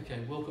 Okay,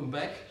 welcome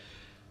back.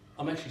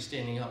 I'm actually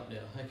standing up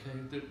now.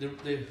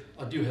 Okay,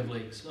 I do have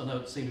legs. I know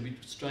it seemed a bit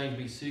strange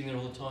to be sitting there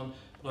all the time,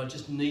 but I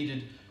just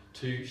needed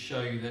to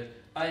show you that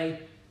A,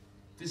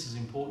 this is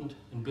important,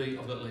 and B,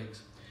 I've got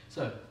legs.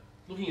 So,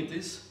 looking at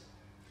this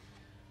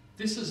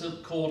is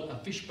called a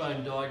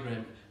fishbone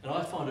diagram, and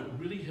I find it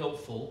really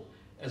helpful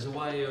as a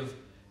way of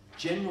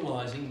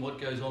generalising what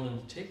goes on in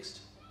the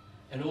text,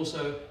 and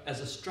also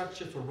as a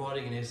structure for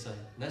writing an essay.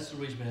 And that's the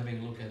reason we're having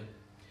a look at it.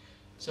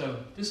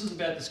 So, this is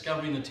about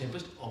discovering the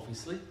Tempest,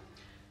 obviously.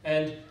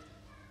 And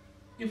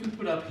if we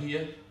put up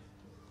here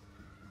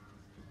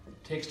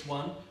text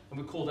 1, and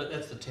we call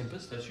that's the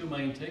Tempest, that's your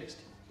main text.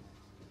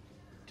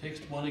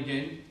 Text 1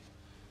 again.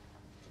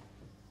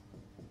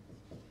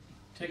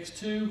 Text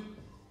 2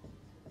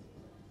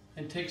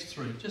 and text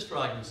 3, just for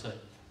argument's sake.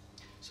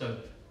 So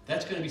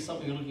that's going to be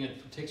something you're looking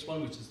at for text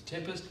 1, which is the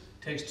Tempest,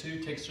 text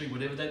 2, text 3,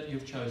 whatever that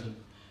you've chosen.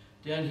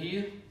 Down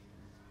here,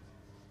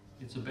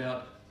 it's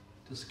about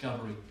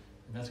discovery.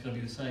 And that's going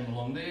to be the same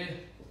along there,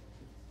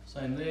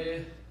 same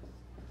there,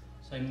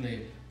 same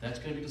there. That's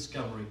going to be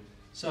discovery.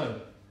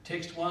 So,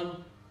 text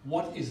 1,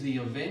 what is the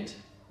event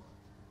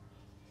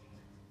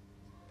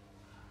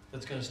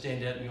that's going to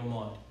stand out in your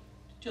mind?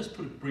 Just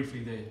put it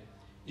briefly there.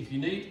 If you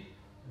need,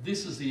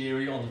 this is the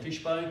area on the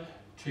fishbone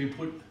to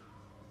put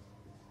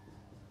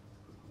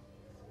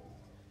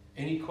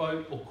any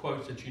quote or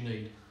quotes that you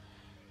need.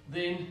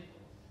 Then,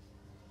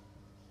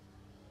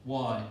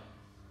 why?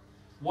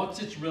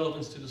 What's its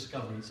relevance to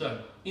discovery?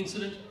 So,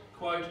 incident,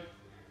 quote,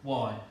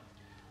 why?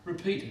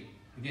 Repeat it.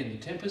 Again, the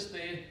Tempest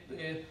there,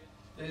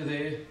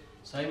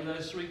 same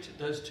with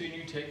those two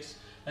new texts.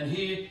 And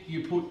here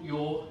you put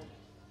your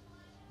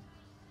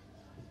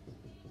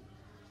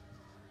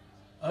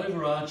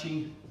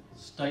overarching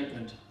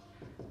statement.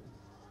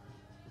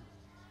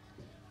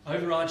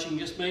 Overarching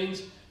just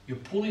means you're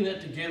pulling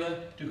that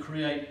together to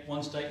create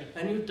one statement.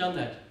 And you've done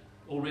that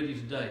already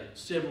today,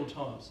 several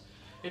times.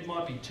 It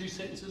might be 2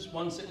 sentences,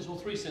 1 sentence, or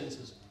 3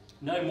 sentences.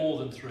 No more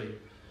than 3.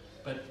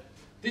 But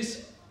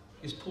this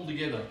is pulled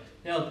together.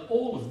 Now,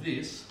 all of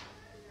this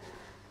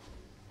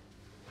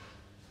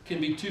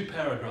can be 2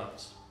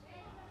 paragraphs.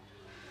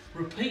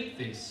 Repeat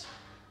this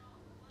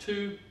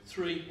 2,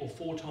 3, or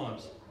 4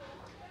 times.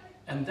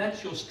 And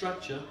that's your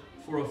structure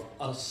for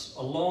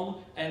a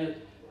long and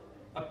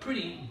a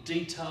pretty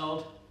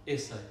detailed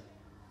essay.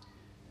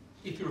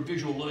 If you're a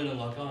visual learner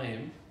like I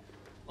am,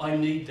 I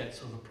need that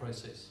sort of a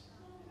process.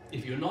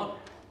 If you're not,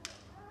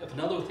 if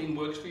another thing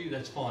works for you,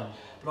 that's fine.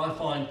 But I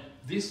find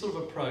this sort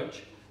of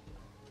approach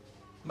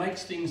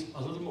makes things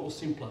a little more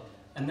simpler.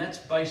 And that's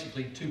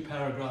basically 2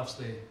 paragraphs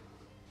there.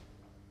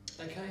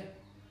 Okay?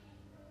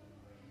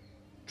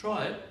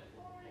 Try it.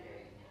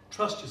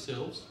 Trust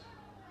yourselves.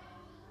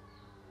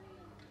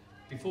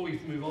 Before we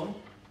move on,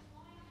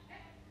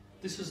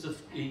 this is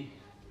the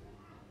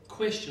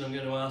question I'm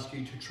going to ask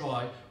you to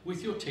try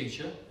with your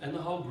teacher and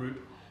the whole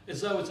group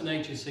as though it's an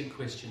HSC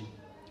question,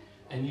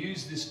 and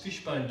use this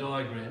fishbone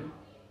diagram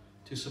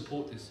to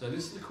support this. So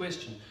this is the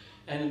question,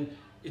 and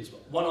it's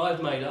one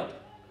I've made up.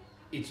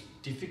 It's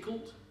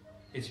difficult.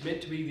 It's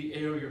meant to be the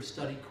area of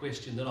study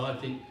question that I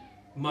think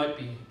might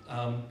be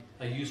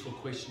a useful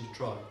question to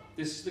try.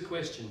 This is the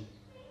question.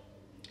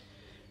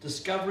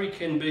 Discovery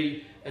can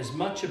be as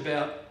much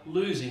about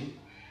losing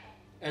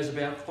as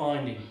about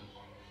finding.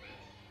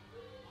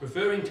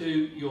 Referring to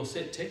your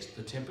set text,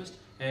 the Tempest,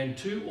 and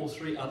 2 or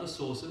 3 other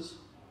sources,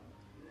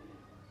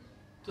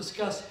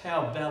 discuss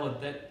how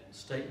valid that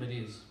statement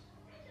is.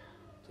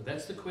 So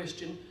that's the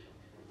question,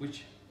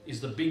 which is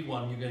the big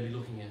one you're going to be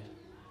looking at.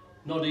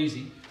 Not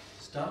easy.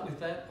 Start with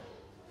that.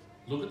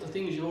 Look at the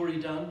things you've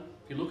already done.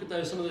 If you look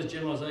at some of those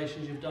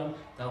generalisations you've done,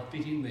 they'll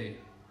fit in there.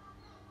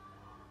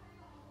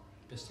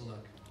 Best of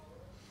luck.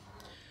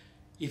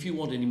 If you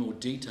want any more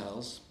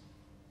details,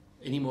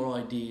 any more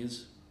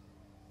ideas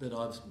that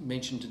I've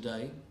mentioned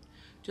today,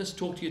 just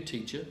talk to your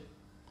teacher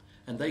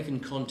and they can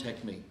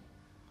contact me.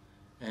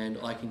 And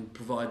I can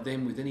provide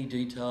them with any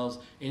details,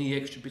 any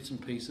extra bits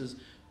and pieces,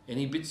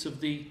 any bits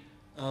of the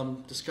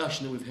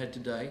discussion that we've had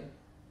today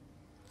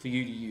for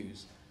you to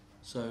use.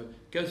 So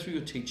go through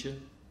your teacher,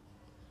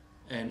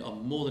 and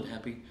I'm more than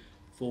happy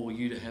for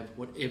you to have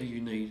whatever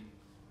you need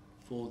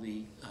for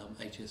the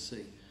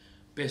HSC.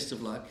 Best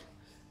of luck,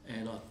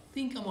 and I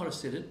think I might have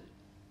said it,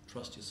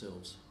 trust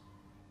yourselves.